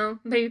that, and I'll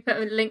maybe put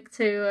a link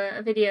to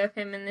a video of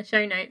him in the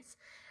show notes.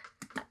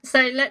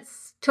 So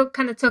let's talk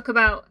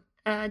about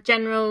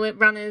general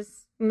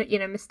runners,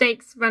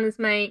 mistakes runners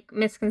make,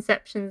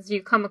 misconceptions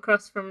you come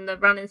across from the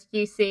runners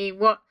you see.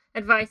 What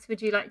advice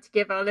would you like to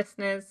give our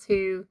listeners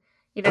who,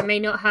 may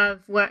not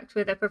have worked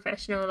with a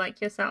professional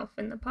like yourself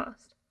in the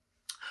past?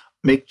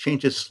 Make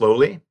changes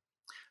slowly.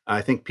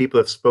 I think people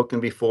have spoken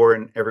before,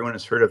 and everyone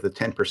has heard of the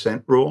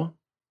 10% rule.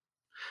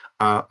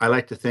 I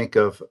like to think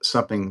of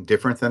something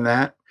different than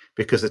that,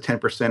 because the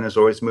 10% is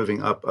always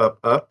moving up, up,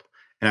 up.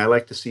 And I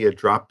like to see a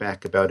drop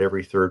back about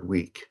every third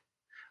week.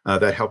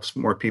 That helps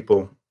more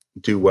people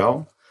do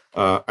well.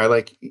 I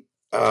like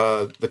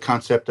the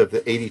concept of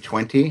the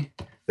 80-20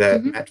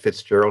 that Matt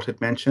Fitzgerald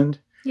had mentioned.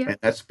 Yeah. And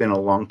that's been a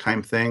long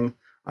time thing.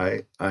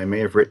 I may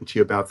have written to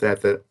you about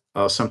that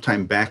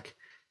sometime back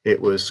it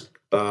was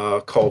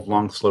called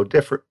long, slow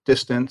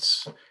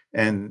distance.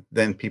 And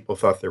then people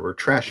thought there were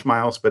trash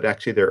miles, but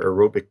actually they're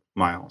aerobic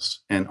miles.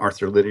 And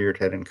Arthur Lydiard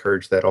had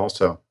encouraged that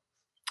also.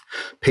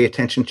 Pay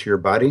attention to your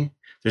body.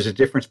 There's a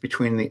difference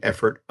between the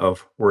effort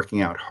of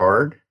working out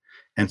hard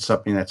and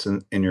something that's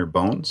in your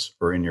bones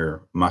or in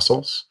your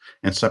muscles,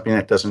 and something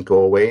that doesn't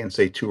go away in,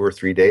 say, 2 or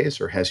 3 days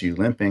or has you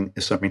limping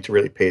is something to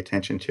really pay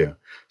attention to.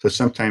 So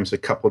sometimes a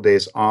couple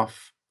days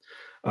off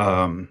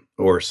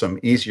or some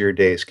easier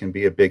days can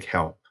be a big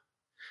help.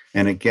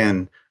 And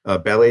again,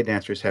 ballet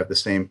dancers have the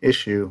same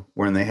issue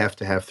when they have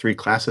to have 3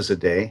 classes a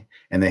day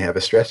and they have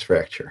a stress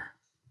fracture.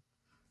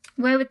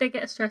 Where would they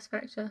get a stress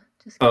fracture?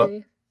 Just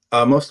curious.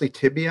 Mostly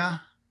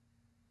tibia.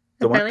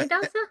 A belly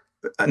dancer?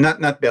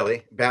 Not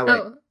belly,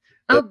 ballet.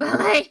 Oh,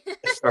 ballet.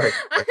 Sorry.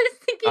 I was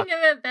thinking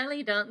of a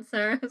belly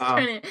dancer. I was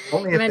trying to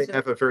only imagine. If they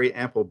have a very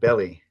ample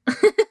belly.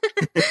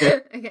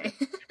 Okay.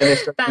 And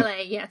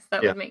ballet, yes,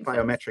 that would make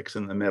biometrics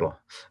in the middle.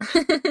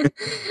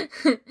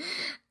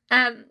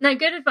 No,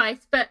 good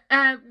advice. But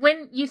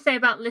when you say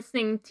about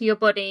listening to your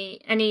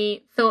body,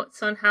 any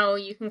thoughts on how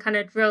you can kind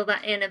of drill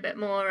that in a bit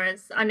more?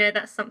 As I know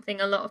that's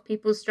something a lot of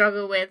people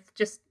struggle with,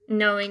 just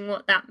knowing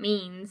what that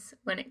means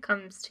when it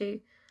comes to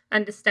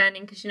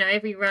understanding, because,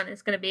 every run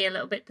is going to be a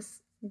little bit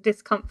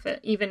discomfort,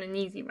 even an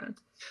easy run.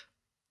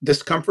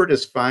 Discomfort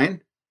is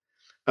fine.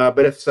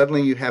 But if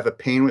suddenly you have a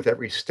pain with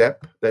every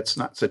step, that's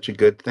not such a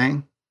good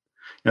thing.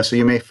 So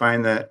you may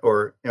find that,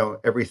 or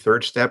every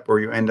third step, or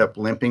you end up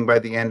limping by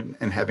the end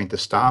and having to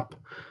stop.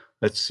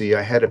 Let's see,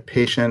 I had a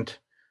patient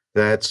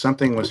that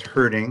something was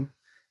hurting,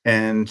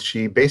 and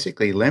she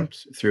basically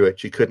limped through it.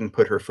 She couldn't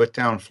put her foot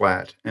down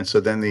flat, and so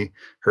then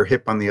her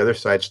hip on the other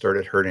side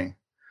started hurting.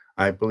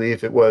 I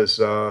believe it was,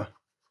 it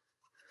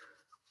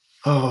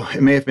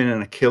may have been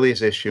an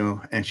Achilles issue,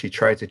 and she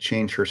tried to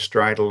change her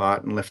stride a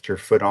lot and lift her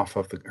foot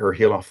her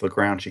heel off the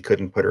ground. She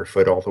couldn't put her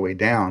foot all the way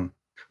down,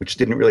 which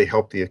didn't really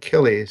help the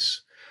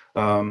Achilles.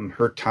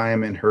 Her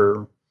time in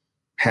her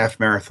half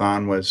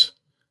marathon was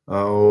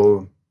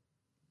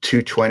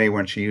 2:20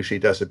 when she usually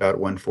does about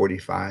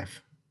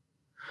 1:45.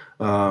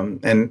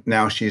 And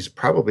now she's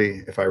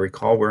probably, if I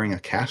recall, wearing a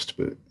cast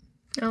boot.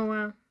 Oh,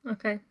 wow.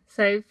 Okay.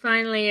 So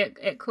finally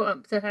it caught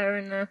up to her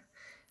and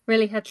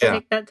really had to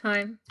take that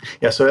time.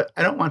 Yeah, so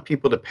I don't want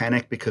people to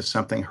panic because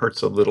something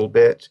hurts a little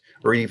bit,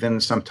 or even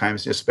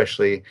sometimes,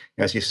 especially,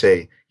 as you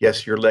say,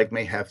 yes, your leg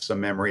may have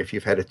some memory if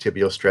you've had a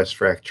tibial stress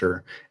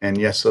fracture, and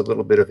yes, a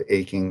little bit of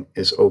aching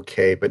is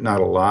okay, but not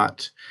a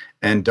lot.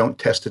 And don't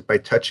test it by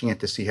touching it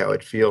to see how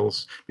it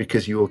feels,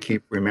 because you will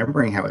keep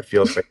remembering how it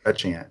feels by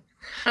touching it.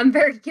 I'm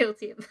very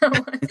guilty of that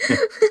one.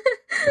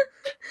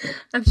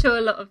 I'm sure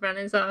a lot of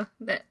runners are,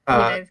 that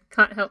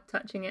can't help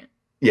touching it.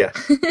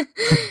 Yes.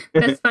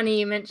 That's funny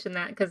you mentioned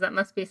that, because that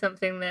must be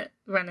something that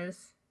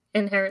runners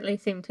inherently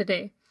seem to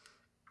do.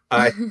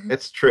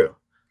 It's true.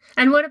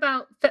 And what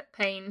about foot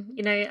pain?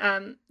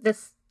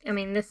 This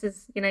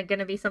is, going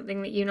to be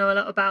something that you know a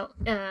lot about.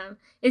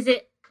 Is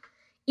it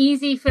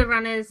easy for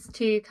runners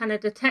to kind of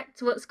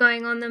detect what's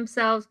going on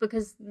themselves?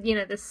 Because,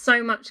 there's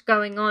so much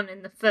going on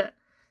in the foot.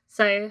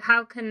 So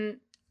how can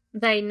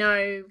they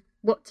know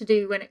what to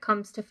do when it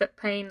comes to foot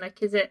pain?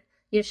 Like, is it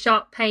your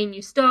sharp pain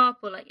you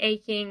stop, or like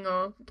aching,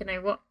 or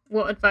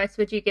what advice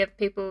would you give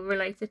people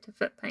related to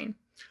foot pain?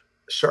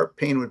 Sharp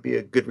pain would be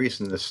a good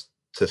reason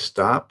to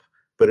stop,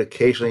 but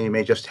occasionally you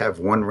may just have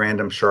one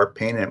random sharp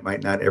pain and it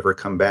might not ever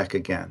come back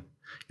again.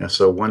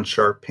 So one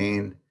sharp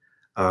pain,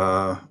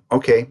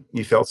 okay,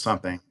 you felt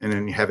something, and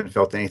then you haven't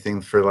felt anything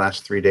for the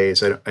last 3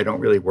 days. I don't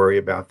really worry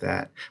about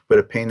that. But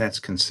a pain that's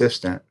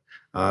consistent,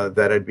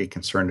 that I'd be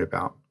concerned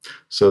about.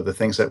 So the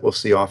things that we'll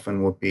see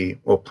often will be,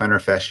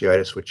 plantar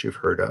fasciitis, which you've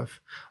heard of,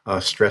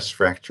 stress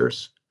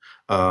fractures.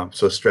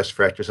 So stress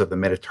fractures of the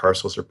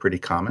metatarsals are pretty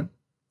common.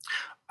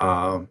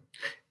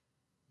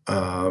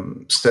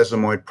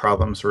 Sesamoid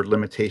problems, or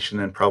limitation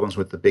and problems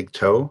with the big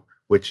toe,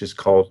 which is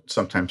called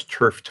sometimes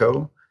turf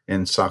toe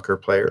in soccer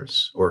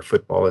players, or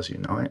football as you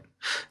know it.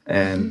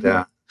 And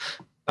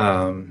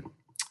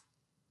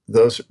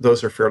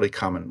those are fairly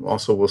common.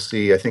 Also, we'll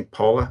see, I think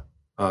Paula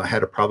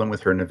had a problem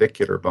with her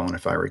navicular bone,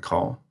 if I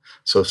recall.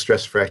 So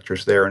stress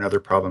fractures there, and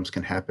other problems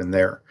can happen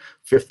there.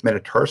 Fifth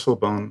metatarsal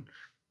bone,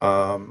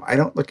 I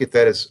don't look at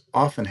that as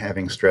often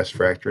having stress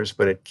fractures,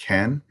 but it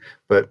can.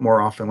 But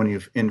more often when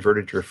you've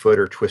inverted your foot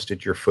or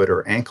twisted your foot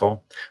or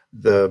ankle,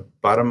 the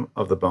bottom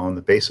of the bone,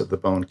 the base of the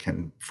bone,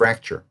 can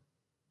fracture.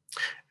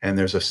 And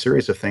there's a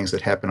series of things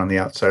that happen on the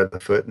outside of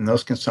the foot, and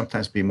those can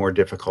sometimes be more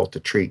difficult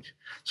to treat.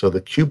 So the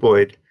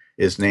cuboid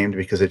is named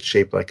because it's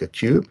shaped like a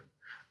cube.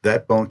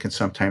 That bone can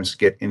sometimes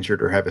get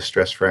injured or have a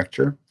stress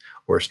fracture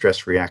or a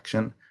stress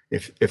reaction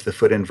if the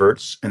foot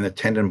inverts and the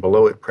tendon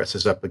below it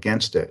presses up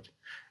against it.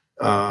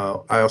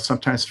 I'll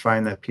sometimes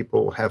find that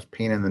people have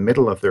pain in the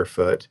middle of their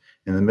foot,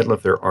 in the middle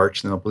of their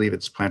arch, and they'll believe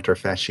it's plantar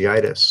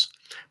fasciitis.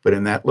 But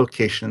in that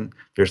location,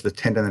 there's the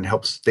tendon that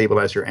helps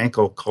stabilize your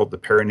ankle called the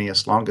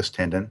peroneus longus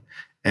tendon,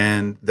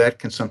 and that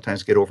can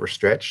sometimes get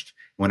overstretched.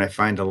 When I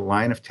find a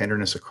line of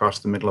tenderness across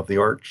the middle of the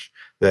arch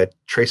that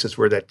traces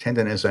where that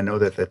tendon is, I know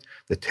that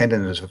the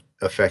tendon is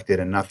affected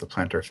and not the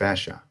plantar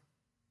fascia.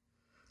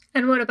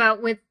 And what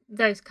about with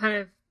those kind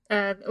of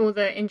all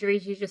the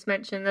injuries you just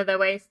mentioned? Are there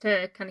ways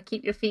to kind of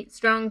keep your feet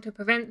strong to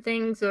prevent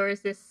things, or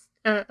is this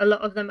a lot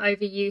of them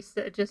overuse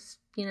that are just,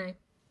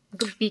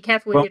 be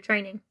careful with your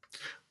training?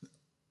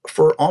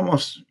 For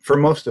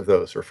most of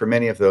those, or for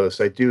many of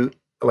those, I do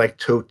like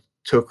toe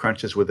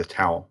crunches with a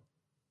towel.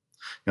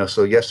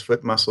 So yes,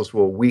 foot muscles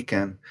will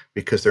weaken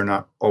because they're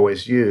not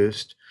always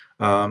used,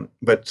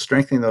 But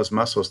strengthening those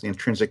muscles, the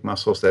intrinsic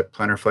muscles that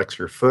plantar flex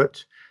your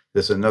foot,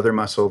 there's another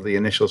muscle, the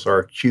initials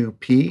are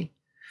QP.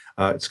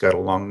 It's got a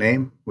long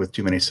name with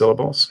too many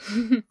syllables.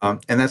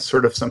 And that's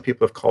sort of, some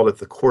people have called it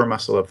the core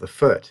muscle of the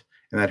foot,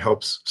 and that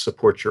helps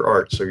support your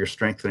arch. So you're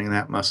strengthening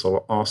that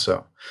muscle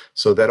also.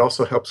 So that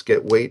also helps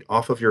get weight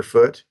off of your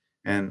foot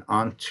and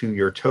onto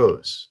your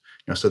toes.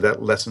 So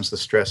that lessens the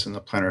stress in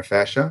the plantar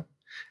fascia.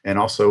 And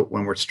also,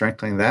 when we're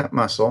strengthening that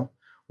muscle,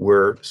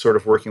 we're sort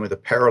of working with a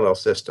parallel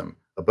system.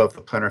 Above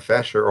the plantar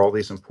fascia are all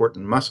these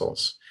important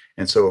muscles.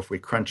 And so if we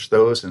crunch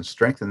those and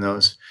strengthen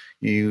those,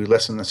 you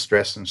lessen the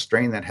stress and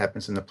strain that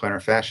happens in the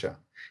plantar fascia.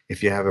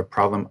 If you have a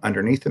problem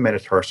underneath the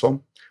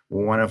metatarsal,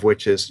 one of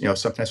which is,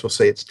 sometimes we'll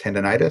say it's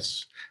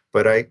tendonitis,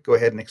 but I go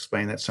ahead and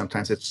explain that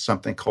sometimes it's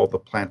something called the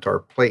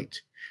plantar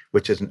plate,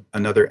 which is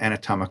another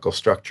anatomical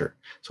structure.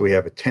 So we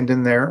have a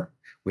tendon there.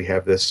 We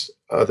have this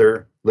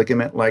other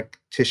ligament-like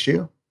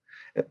tissue,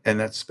 and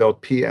that's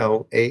spelled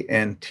Plantar,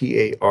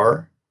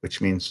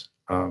 which means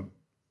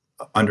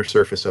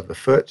undersurface of the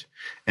foot,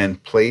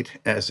 and plate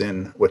as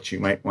in what you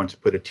might want to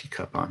put a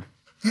teacup on.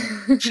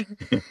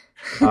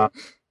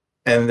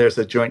 And there's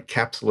a joint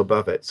capsule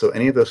above it. So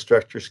any of those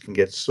structures can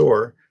get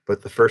sore,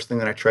 but the first thing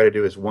that I try to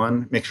do is,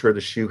 one, make sure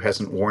the shoe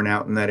hasn't worn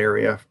out in that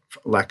area,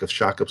 lack of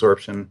shock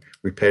absorption,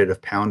 repetitive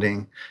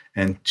pounding,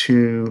 and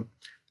two,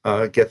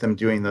 get them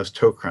doing those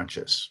toe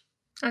crunches.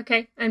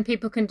 Okay, and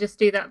people can just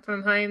do that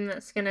from home.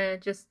 That's going to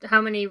just, how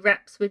many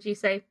reps would you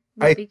say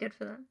would be good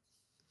for that?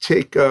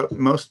 Take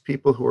most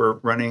people who are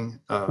running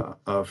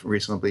of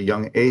reasonably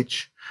young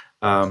age,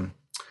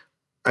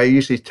 I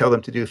usually tell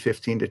them to do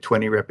 15 to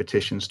 20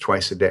 repetitions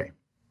twice a day.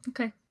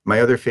 Okay.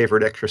 My other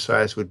favorite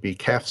exercise would be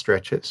calf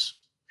stretches.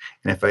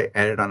 And if I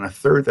added on a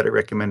third that I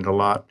recommend a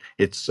lot,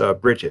 it's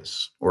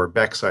bridges or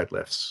backside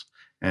lifts.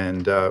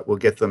 And we'll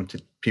get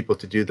people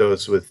to do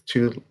those with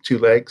two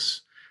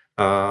legs,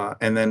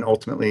 and then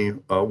ultimately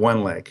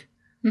one leg.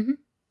 Mm-hmm.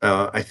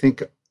 I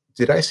think,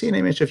 did I see an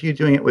image of you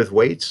doing it with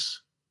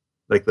weights,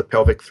 like the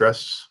pelvic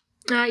thrusts?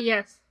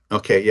 Yes.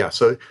 Okay, yeah.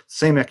 So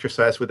same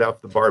exercise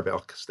without the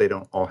barbell, because they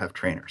don't all have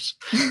trainers.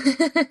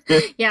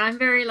 Yeah, I'm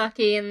very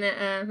lucky in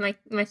that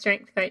my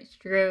strength coach,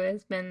 Drew,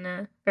 has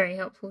been very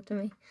helpful to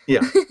me.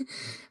 Yeah.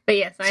 But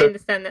yes, I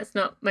understand that's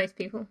not most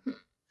people.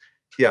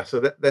 Yeah, so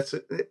that's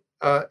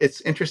it's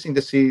interesting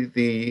to see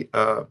the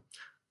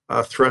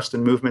thrust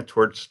and movement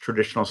towards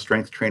traditional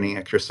strength training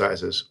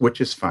exercises, which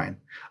is fine.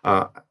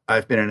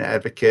 I've been an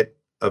advocate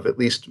of at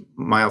least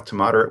mild to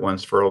moderate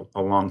ones for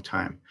a long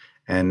time.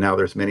 And now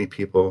there's many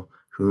people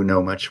who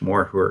know much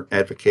more who are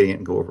advocating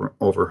and go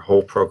over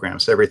whole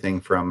programs,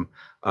 everything from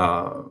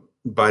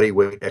body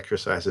weight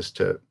exercises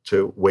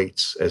to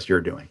weights, as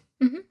you're doing.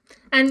 Mm-hmm.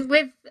 And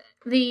with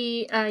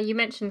the, you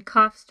mentioned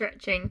calf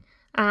stretching.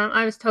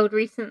 I was told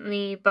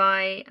recently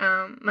by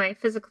my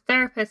physical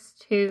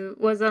therapist, who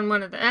was on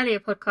one of the earlier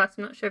podcasts,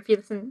 I'm not sure if you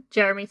listened,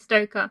 Jeremy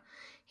Stoker,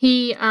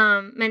 he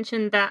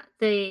mentioned that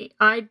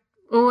I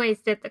always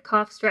did the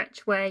calf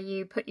stretch where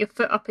you put your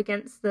foot up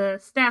against the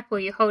step or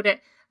you hold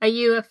it. Are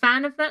you a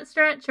fan of that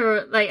stretch?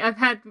 Or I've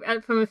had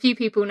from a few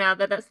people now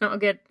that that's not a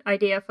good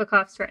idea for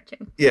calf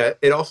stretching. Yeah,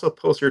 it also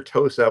pulls your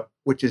toes up,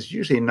 which is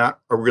usually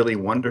not a really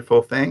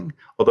wonderful thing,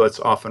 although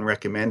it's often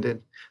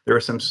recommended. There are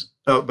some,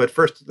 but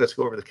first let's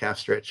go over the calf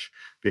stretch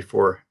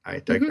before I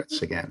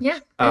digress again. Yeah,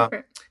 go for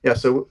it. Yeah,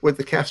 so with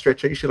the calf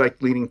stretch, I usually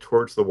like leaning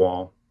towards the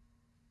wall.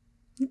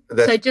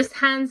 So just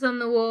hands on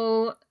the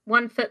wall,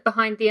 one foot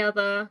behind the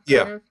other.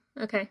 Yeah.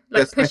 Okay,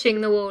 like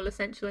pushing the wall,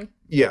 essentially.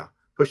 Yeah,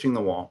 pushing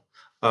the wall.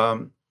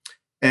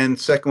 And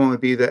second one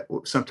would be that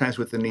sometimes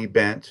with the knee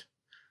bent.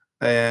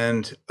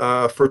 And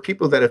for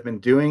people that have been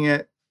doing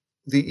it,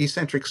 the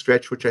eccentric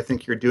stretch, which I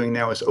think you're doing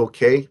now, is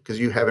okay, because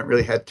you haven't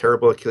really had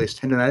terrible Achilles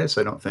tendonitis,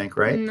 I don't think,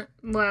 right?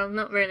 Well,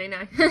 not really,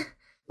 no.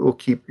 We'll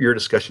keep your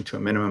discussion to a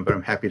minimum, but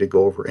I'm happy to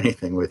go over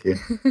anything with you.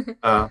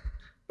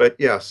 But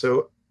yeah,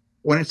 so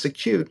when it's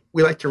acute,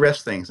 we like to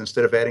rest things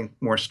instead of adding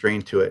more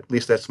strain to it. At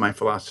least that's my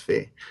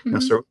philosophy. Mm-hmm.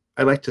 So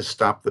I like to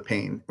stop the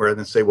pain rather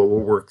than say, well, we'll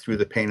work through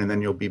the pain and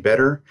then you'll be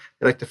better.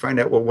 I like to find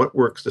out, well, what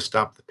works to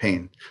stop the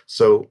pain?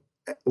 So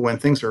when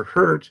things are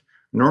hurt,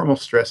 normal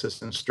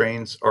stresses and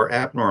strains are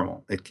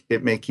abnormal.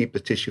 It may keep the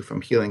tissue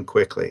from healing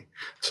quickly.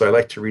 So I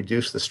like to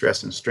reduce the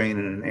stress and strain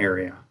in an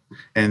area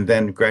and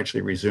then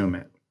gradually resume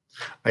it.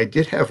 I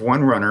did have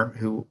one runner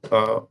who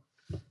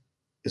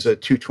is a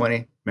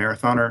 220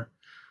 marathoner,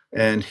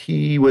 and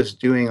he was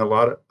doing a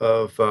lot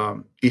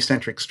of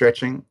eccentric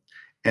stretching.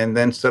 And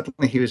then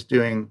suddenly he was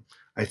doing,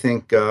 I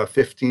think,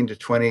 15 to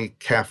 20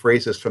 calf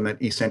raises from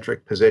that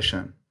eccentric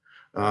position,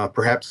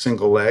 perhaps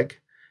single leg.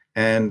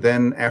 And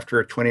then after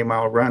a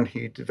 20-mile run,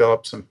 he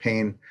developed some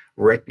pain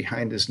right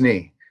behind his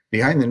knee.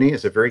 Behind the knee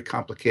is a very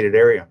complicated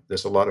area.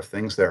 There's a lot of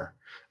things there.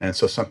 And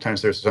so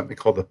sometimes there's something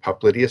called the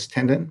popliteus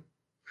tendon,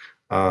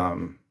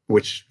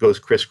 which goes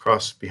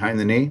crisscross behind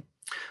the knee.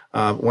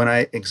 When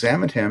I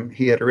examined him,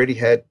 he had already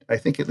had, I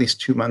think, at least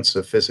 2 months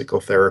of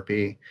physical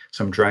therapy,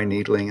 some dry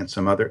needling, and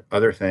some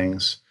other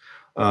things.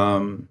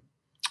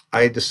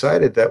 I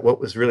decided that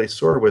what was really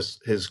sore was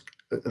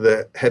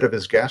the head of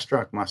his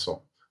gastroc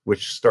muscle,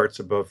 which starts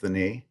above the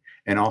knee,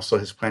 and also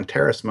his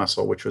plantaris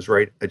muscle, which was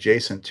right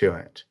adjacent to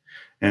it.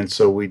 And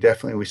so we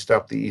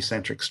stopped the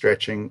eccentric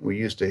stretching. We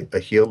used a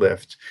heel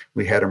lift.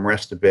 We had him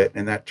rest a bit,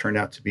 and that turned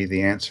out to be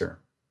the answer.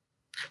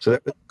 So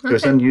it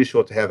was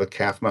unusual to have a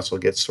calf muscle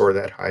get sore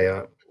that high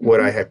up. What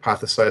I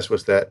hypothesized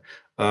was that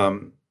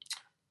the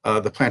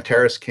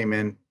plantaris came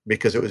in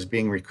because it was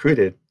being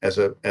recruited as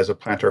a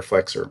plantar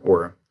flexor,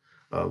 or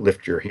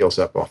lift your heels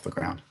up off the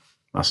ground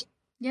muscle.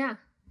 Yeah.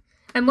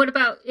 And what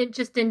about it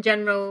just in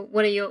general?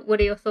 What are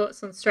your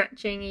thoughts on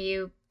stretching? Are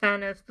you a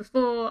fan of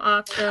before,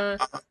 after?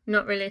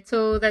 Not really at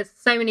all. There's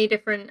so many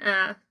different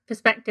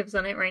perspectives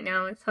on it right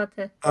now. It's hard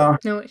to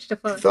know which to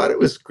follow. I thought it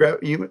was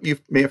you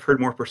may have heard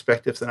more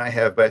perspectives than I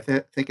have, but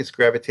I think it's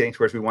gravitating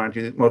towards we want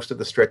to do most of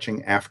the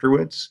stretching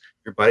afterwards.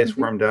 Your body's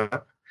warmed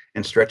up,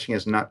 and stretching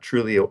is not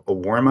truly a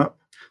warm up.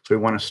 So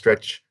we want to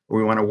stretch.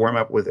 We want to warm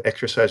up with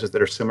exercises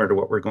that are similar to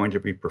what we're going to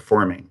be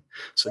performing.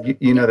 So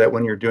you know that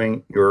when you're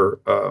doing your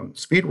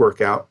speed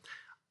workout,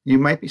 you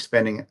might be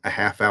spending a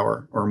half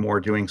hour or more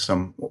doing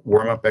some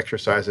warm-up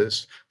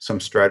exercises, some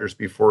striders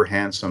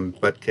beforehand, some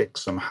butt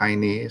kicks, some high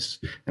knees,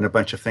 and a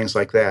bunch of things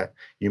like that.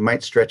 You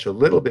might stretch a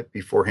little bit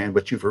beforehand,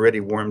 but you've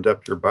already warmed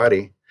up your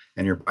body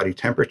and your body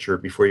temperature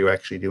before you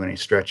actually do any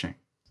stretching.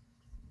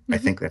 I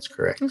think that's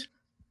correct.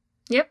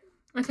 Yep.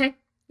 Okay.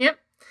 Yep.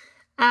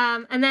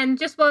 And then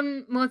just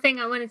one more thing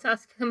I wanted to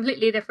ask,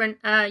 completely different.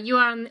 You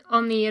are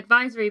on the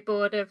advisory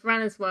board of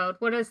Runner's World.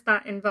 What does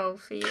that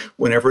involve for you?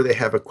 Whenever they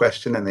have a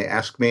question and they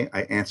ask me,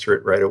 I answer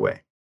it right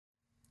away.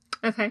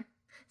 Okay.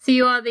 So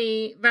you are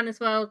the Runner's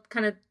World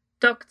kind of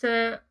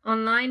doctor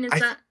online? Is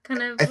that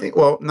kind of... I think,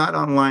 well, not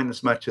online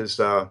as much as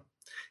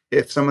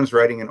if someone's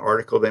writing an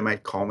article, they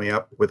might call me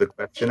up with a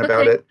question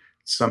about it.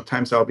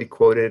 Sometimes I'll be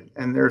quoted,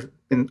 and there's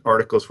been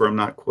articles where I'm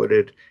not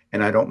quoted,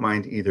 and I don't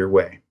mind either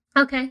way.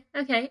 Okay.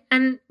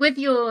 And with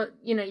your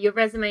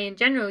resume in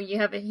general, you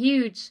have a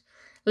huge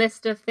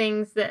list of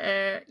things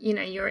that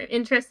you're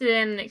interested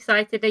in and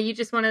excited. Are you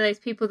just one of those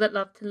people that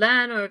love to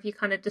learn, or have you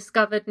kind of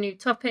discovered new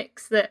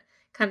topics that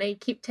kind of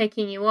keep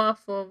taking you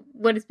off, or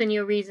what has been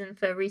your reason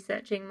for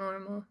researching more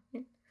and more?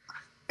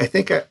 I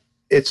think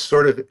it's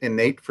sort of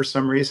innate for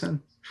some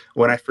reason.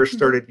 When I first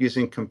started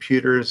using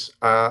computers,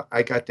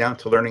 I got down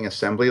to learning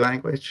assembly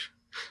language,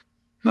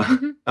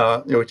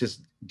 which is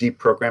deep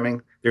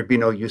programming. There'd be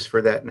no use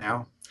for that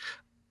now.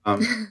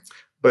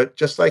 But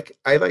just like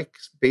I like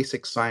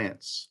basic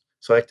science.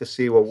 So I like to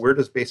see, well, where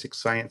does basic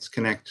science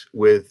connect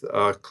with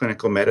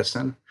clinical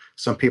medicine?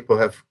 Some people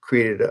have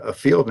created a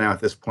field now at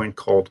this point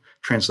called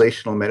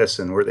translational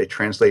medicine, where they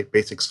translate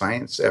basic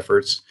science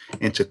efforts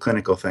into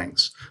clinical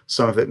things.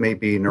 Some of it may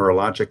be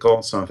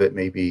neurological, some of it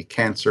may be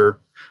cancer.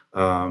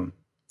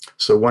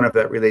 So one of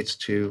that relates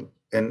to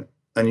an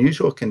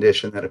unusual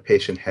condition that a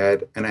patient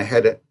had, and I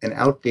had an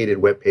outdated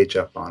webpage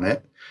up on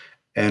it.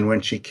 And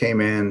when she came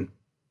in,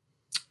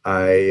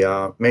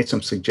 I made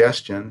some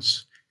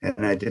suggestions,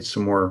 and I did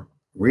some more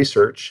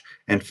research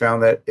and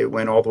found that it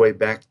went all the way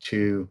back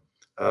to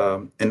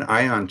an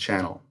ion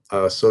channel,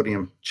 a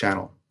sodium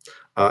channel,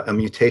 a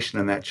mutation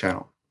in that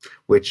channel,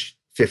 which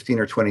 15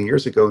 or 20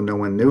 years ago no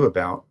one knew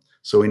about.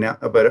 So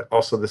but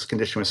also this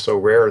condition was so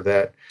rare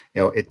that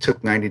it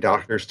took 90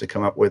 doctors to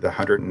come up with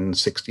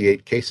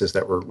 168 cases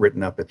that were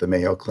written up at the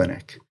Mayo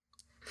Clinic.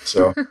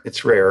 So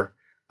it's rare.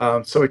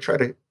 So we try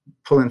to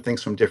pull in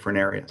things from different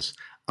areas.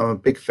 I'm a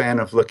big fan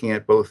of looking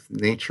at both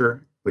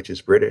Nature, which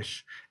is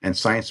British, and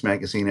Science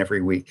Magazine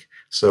every week.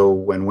 So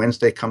when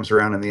Wednesday comes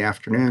around in the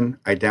afternoon,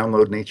 I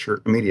download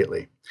Nature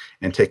immediately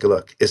and take a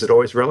look. Is it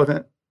always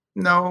relevant?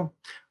 No,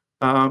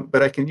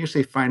 but I can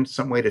usually find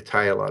some way to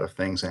tie a lot of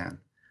things in.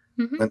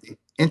 When the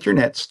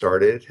internet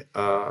started,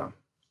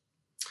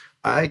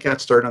 I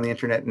got started on the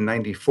internet in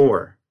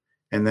 94,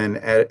 and then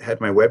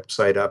had my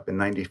website up in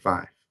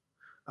 95.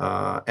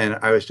 And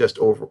I was just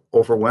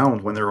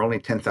overwhelmed when there were only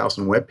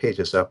 10,000 web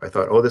pages up. I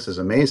thought, oh, this is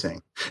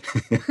amazing.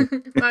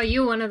 Wow,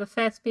 you were one of the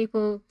first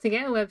people to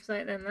get a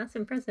website then. That's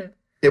impressive.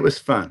 It was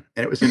fun,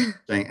 and it was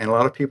interesting. And a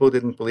lot of people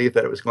didn't believe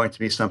that it was going to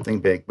be something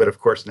big. But of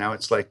course, now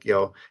it's like,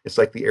 it's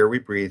like the air we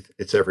breathe.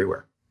 It's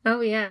everywhere.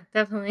 Oh, yeah,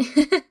 definitely.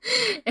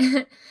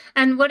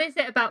 And what is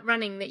it about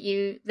running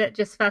that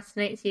just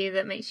fascinates you,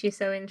 that makes you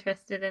so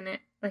interested in it?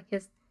 Like,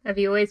 have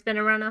you always been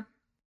a runner?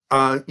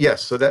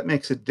 Yes, so that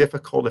makes it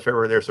difficult if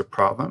ever there's a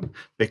problem,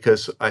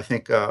 because I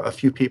think a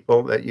few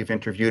people that you've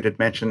interviewed had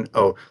mentioned,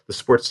 the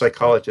sports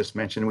psychologist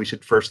mentioned we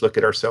should first look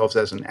at ourselves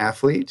as an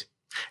athlete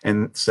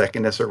and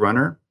second as a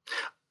runner.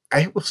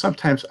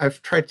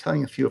 I've tried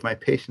telling a few of my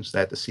patients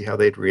that to see how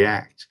they'd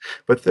react.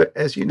 But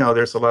as you know,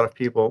 there's a lot of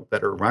people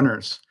that are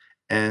runners,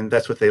 and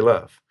that's what they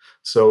love.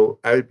 So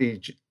I would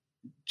be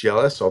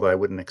jealous, although I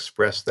wouldn't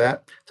express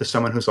that, to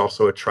someone who's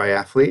also a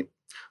triathlete.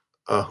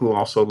 Who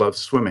also loves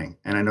swimming.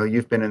 And I know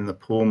you've been in the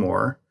pool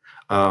more,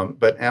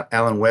 but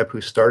Alan Webb, who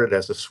started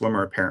as a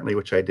swimmer apparently,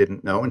 which I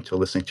didn't know until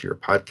listening to your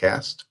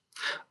podcast.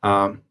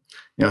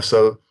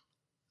 So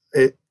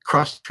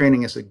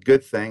cross-training is a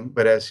good thing,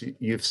 but as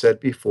you've said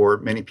before,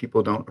 many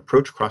people don't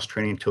approach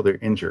cross-training until they're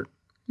injured.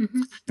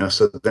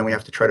 So then we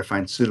have to try to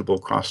find suitable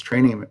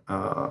cross-training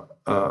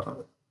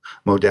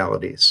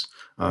modalities.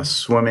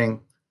 Swimming,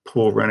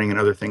 pool running, and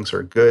other things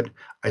are good.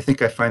 I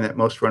think I find that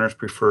most runners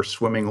prefer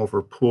swimming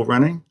over pool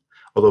running,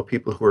 although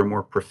people who are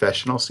more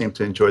professional seem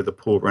to enjoy the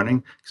pool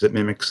running because it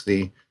mimics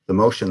the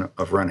motion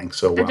of running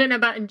so well. I don't know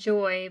about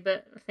enjoy,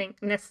 but I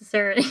think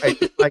necessarily. I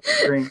did like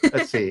hearing,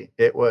 let's see,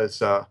 it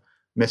was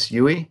Miss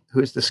Yui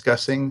who's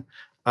discussing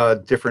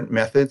different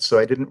methods. So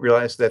I didn't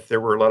realize that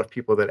there were a lot of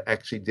people that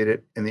actually did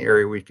it in the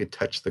area where you could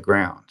touch the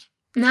ground.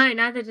 No,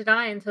 neither did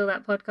I until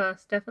that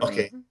podcast, definitely.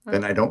 Okay,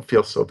 then I don't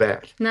feel so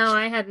bad. No,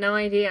 I had no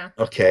idea.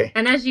 Okay.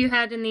 And as you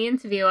heard in the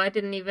interview, I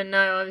didn't even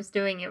know I was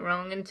doing it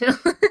wrong until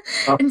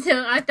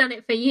until I've done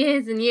it for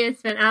years and years,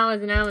 spent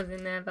hours and hours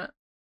in there. But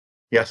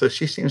yeah, so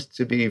she seems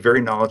to be very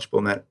knowledgeable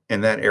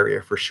in that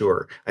area for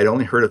sure. I'd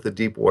only heard of the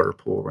deep water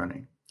pool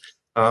running.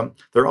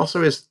 There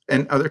also is,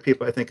 and other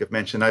people I think have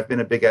mentioned, I've been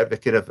a big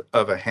advocate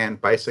of a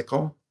hand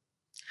bicycle.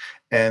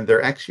 And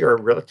there actually are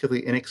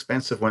relatively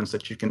inexpensive ones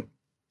that you can,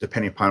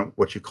 depending upon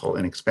what you call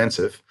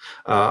inexpensive,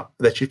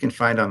 that you can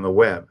find on the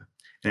web.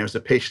 And there was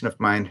a patient of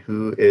mine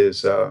who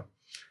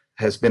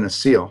has been a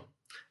SEAL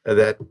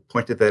that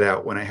pointed that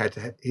out when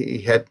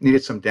he had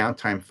needed some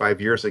downtime 5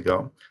 years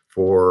ago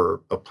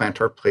for a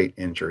plantar plate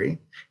injury,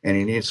 and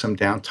he needed some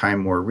downtime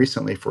more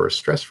recently for a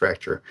stress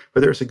fracture.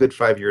 But there's a good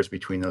 5 years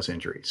between those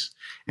injuries.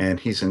 And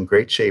he's in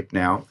great shape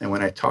now. And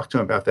when I talked to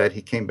him about that,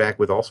 he came back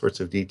with all sorts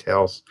of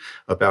details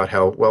about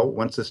how, well,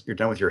 once you're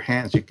done with your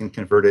hands, you can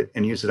convert it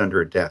and use it under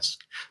a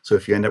desk. So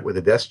if you end up with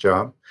a desk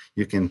job,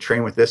 you can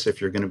train with this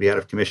if you're going to be out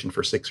of commission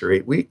for 6 or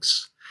 8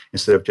 weeks,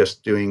 instead of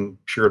just doing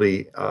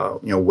purely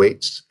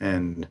weights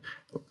and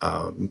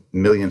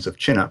millions of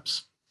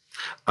chin-ups.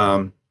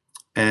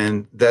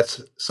 And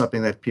that's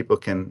something that people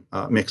can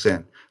mix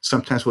in.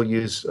 Sometimes we'll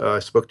use, I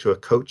spoke to a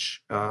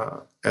coach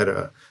at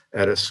a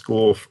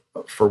school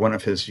for one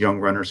of his young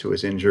runners who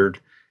was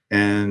injured,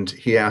 and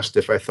he asked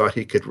if I thought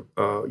he could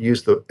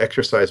use the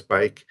exercise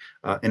bike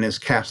in his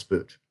cast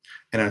boot.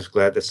 And I was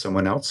glad that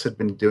someone else had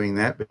been doing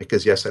that,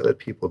 because yes, I let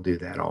people do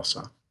that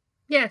also.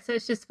 Yeah, so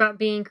it's just about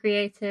being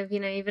creative.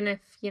 Even if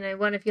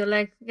one of your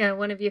legs,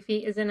 one of your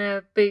feet is in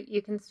a boot,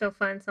 you can still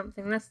find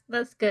something.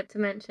 That's good to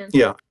mention.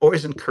 Yeah,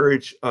 always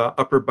encourage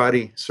upper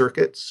body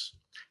circuits,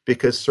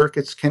 because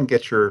circuits can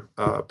get your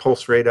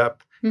pulse rate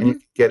up, and you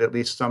can get at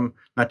least some,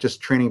 not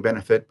just training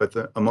benefit, but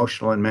the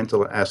emotional and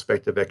mental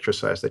aspect of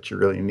exercise that you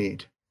really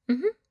need.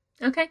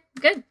 Okay,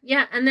 good.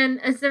 Yeah, and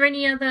then is there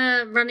any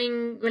other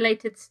running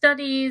related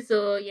studies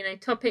or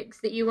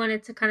topics that you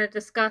wanted to kind of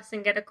discuss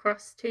and get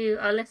across to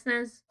our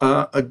listeners?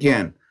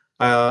 Again,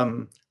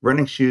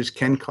 running shoes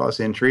can cause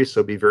injuries,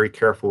 so be very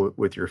careful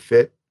with your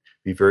fit.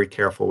 Be very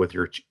careful with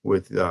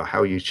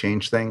how you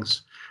change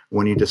things.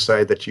 When you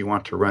decide that you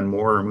want to run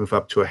more or move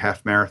up to a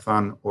half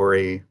marathon or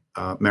a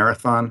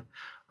marathon,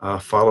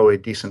 follow a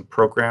decent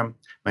program.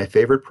 My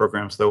favorite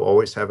programs, though,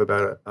 always have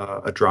about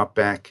a drop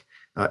back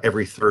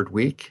every third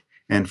week.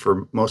 And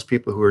for most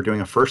people who are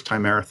doing a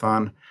first-time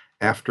marathon,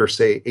 after,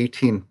 say,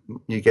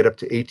 you get up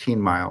to 18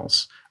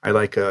 miles, I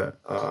like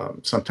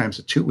sometimes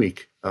a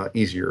 2-week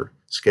easier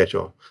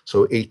schedule.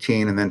 So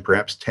 18, and then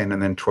perhaps 10,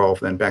 and then 12,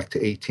 then back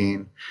to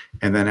 18.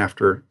 And then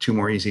after 2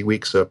 more easy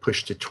weeks,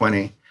 push to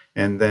 20.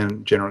 And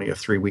then generally a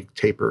 3-week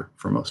taper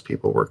for most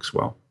people works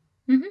well.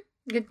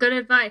 Good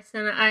advice.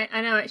 And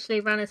I know actually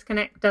Runners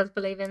Connect does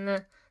believe in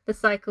the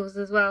cycles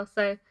as well.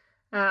 So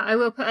I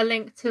will put a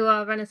link to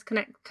our Runners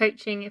Connect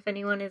coaching if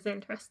anyone is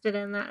interested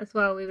in that as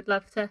well. We would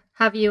love to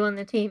have you on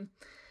the team.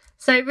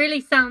 So it really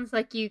sounds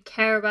like you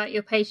care about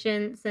your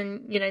patients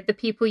and, the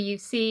people you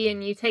see,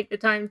 and you take the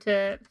time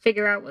to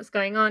figure out what's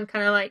going on,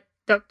 kind of like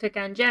Dr.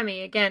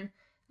 Gangemi again.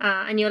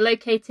 And you're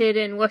located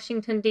in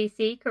Washington,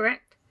 D.C.,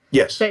 correct?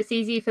 Yes. So it's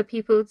easy for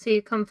people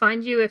to come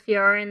find you if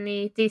you're in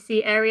the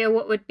D.C. area.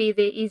 What would be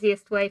the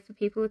easiest way for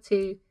people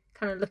to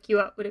kind of look you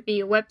up? Would it be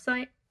your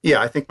website? Yeah,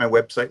 I think my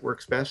website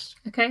works best.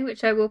 Okay,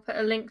 which I will put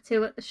a link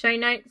to at the show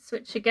notes,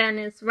 which again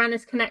is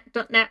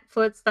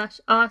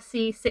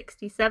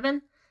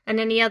runnersconnect.net/RC67. And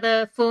any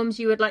other forms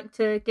you would like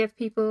to give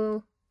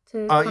people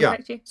to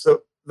contact you?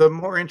 So the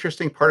more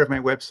interesting part of my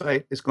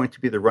website is going to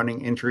be the running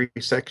injury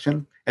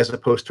section, as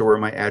opposed to where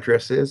my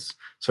address is.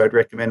 So I'd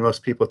recommend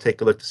most people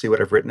take a look to see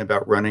what I've written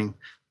about running.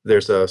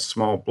 There's a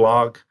small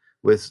blog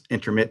with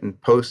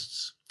intermittent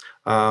posts,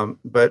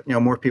 but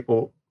more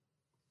people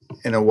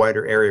in a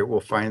wider area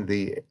will find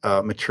the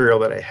material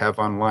that I have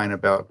online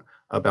about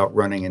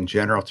running in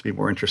general to be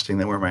more interesting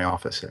than where my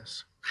office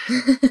is.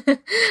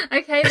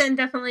 Okay, then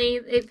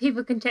definitely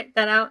people can check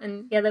that out,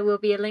 and there will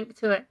be a link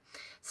to it.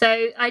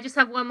 So I just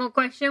have one more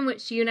question,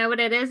 which you know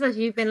what it is as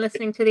you've been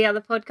listening to the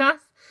other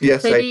podcasts.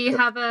 Yes. So do you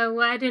have a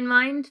word in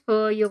mind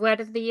for your word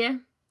of the year?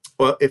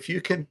 Well, if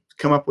you can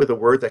come up with a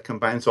word that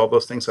combines all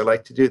those things I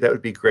like to do, that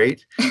would be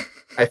great.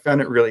 I found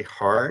it really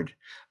hard.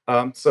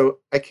 So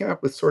I came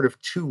up with sort of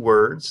 2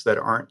 words that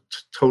aren't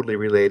totally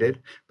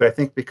related, but I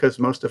think because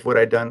most of what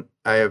I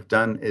have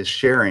done is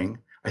sharing,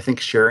 I think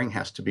sharing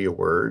has to be a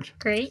word.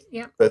 Great,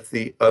 yeah. But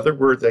the other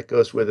word that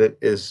goes with it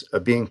is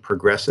being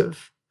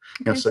progressive.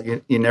 Okay. So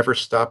you never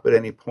stop at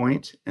any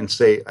point and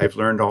say, I've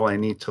learned all I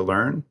need to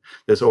learn.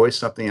 There's always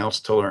something else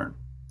to learn.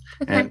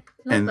 Okay.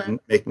 Love that. And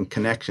making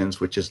connections,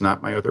 which is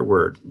not my other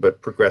word,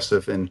 but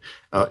progressive, and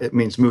it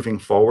means moving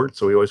forward.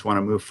 So we always want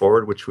to move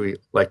forward, which we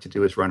like to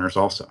do as runners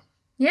also.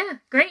 Yeah,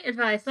 great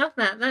advice. Love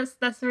that.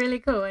 That's really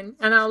cool. And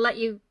I'll let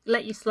you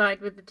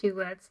slide with the 2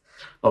 words.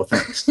 Oh,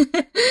 thanks.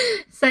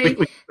 So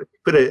we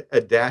put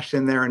a dash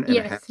in there and a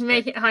yes, hashtag.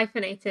 make it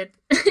hyphenated.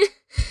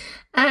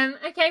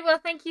 Okay, well,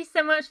 thank you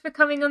so much for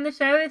coming on the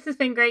show. This has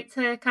been great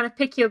to kind of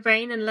pick your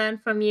brain and learn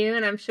from you,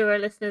 and I'm sure our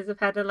listeners have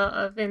had a lot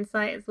of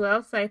insight as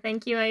well. So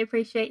thank you. I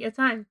appreciate your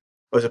time.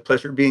 It was a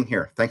pleasure being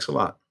here. Thanks a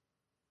lot.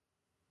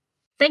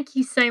 Thank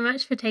you so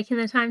much for taking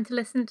the time to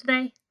listen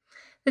today.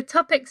 The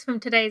topics from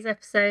today's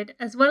episode,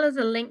 as well as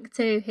a link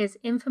to his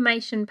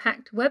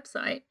information-packed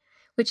website,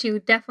 which you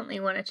would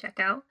definitely want to check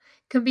out,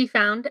 can be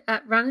found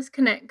at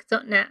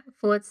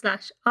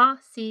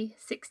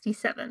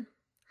runnersconnect.net/RC67.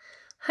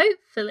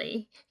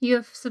 Hopefully, you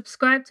have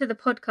subscribed to the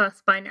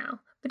podcast by now,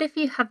 but if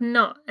you have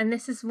not, and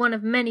this is one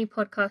of many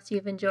podcasts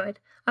you've enjoyed,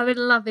 I would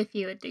love if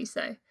you would do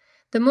so.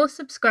 The more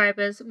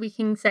subscribers we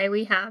can say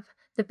we have,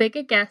 the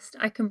bigger guest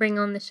I can bring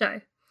on the show.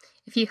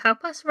 If you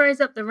help us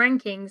rise up the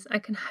rankings, I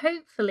can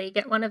hopefully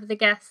get one of the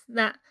guests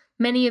that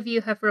many of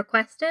you have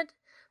requested,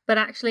 but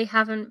actually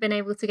haven't been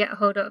able to get a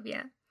hold of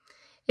yet.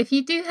 If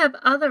you do have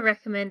other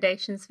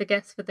recommendations for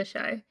guests for the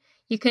show,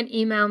 you can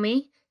email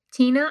me,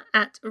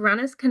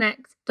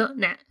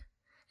 tina@runnersconnect.net.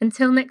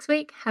 Until next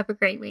week, have a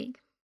great week.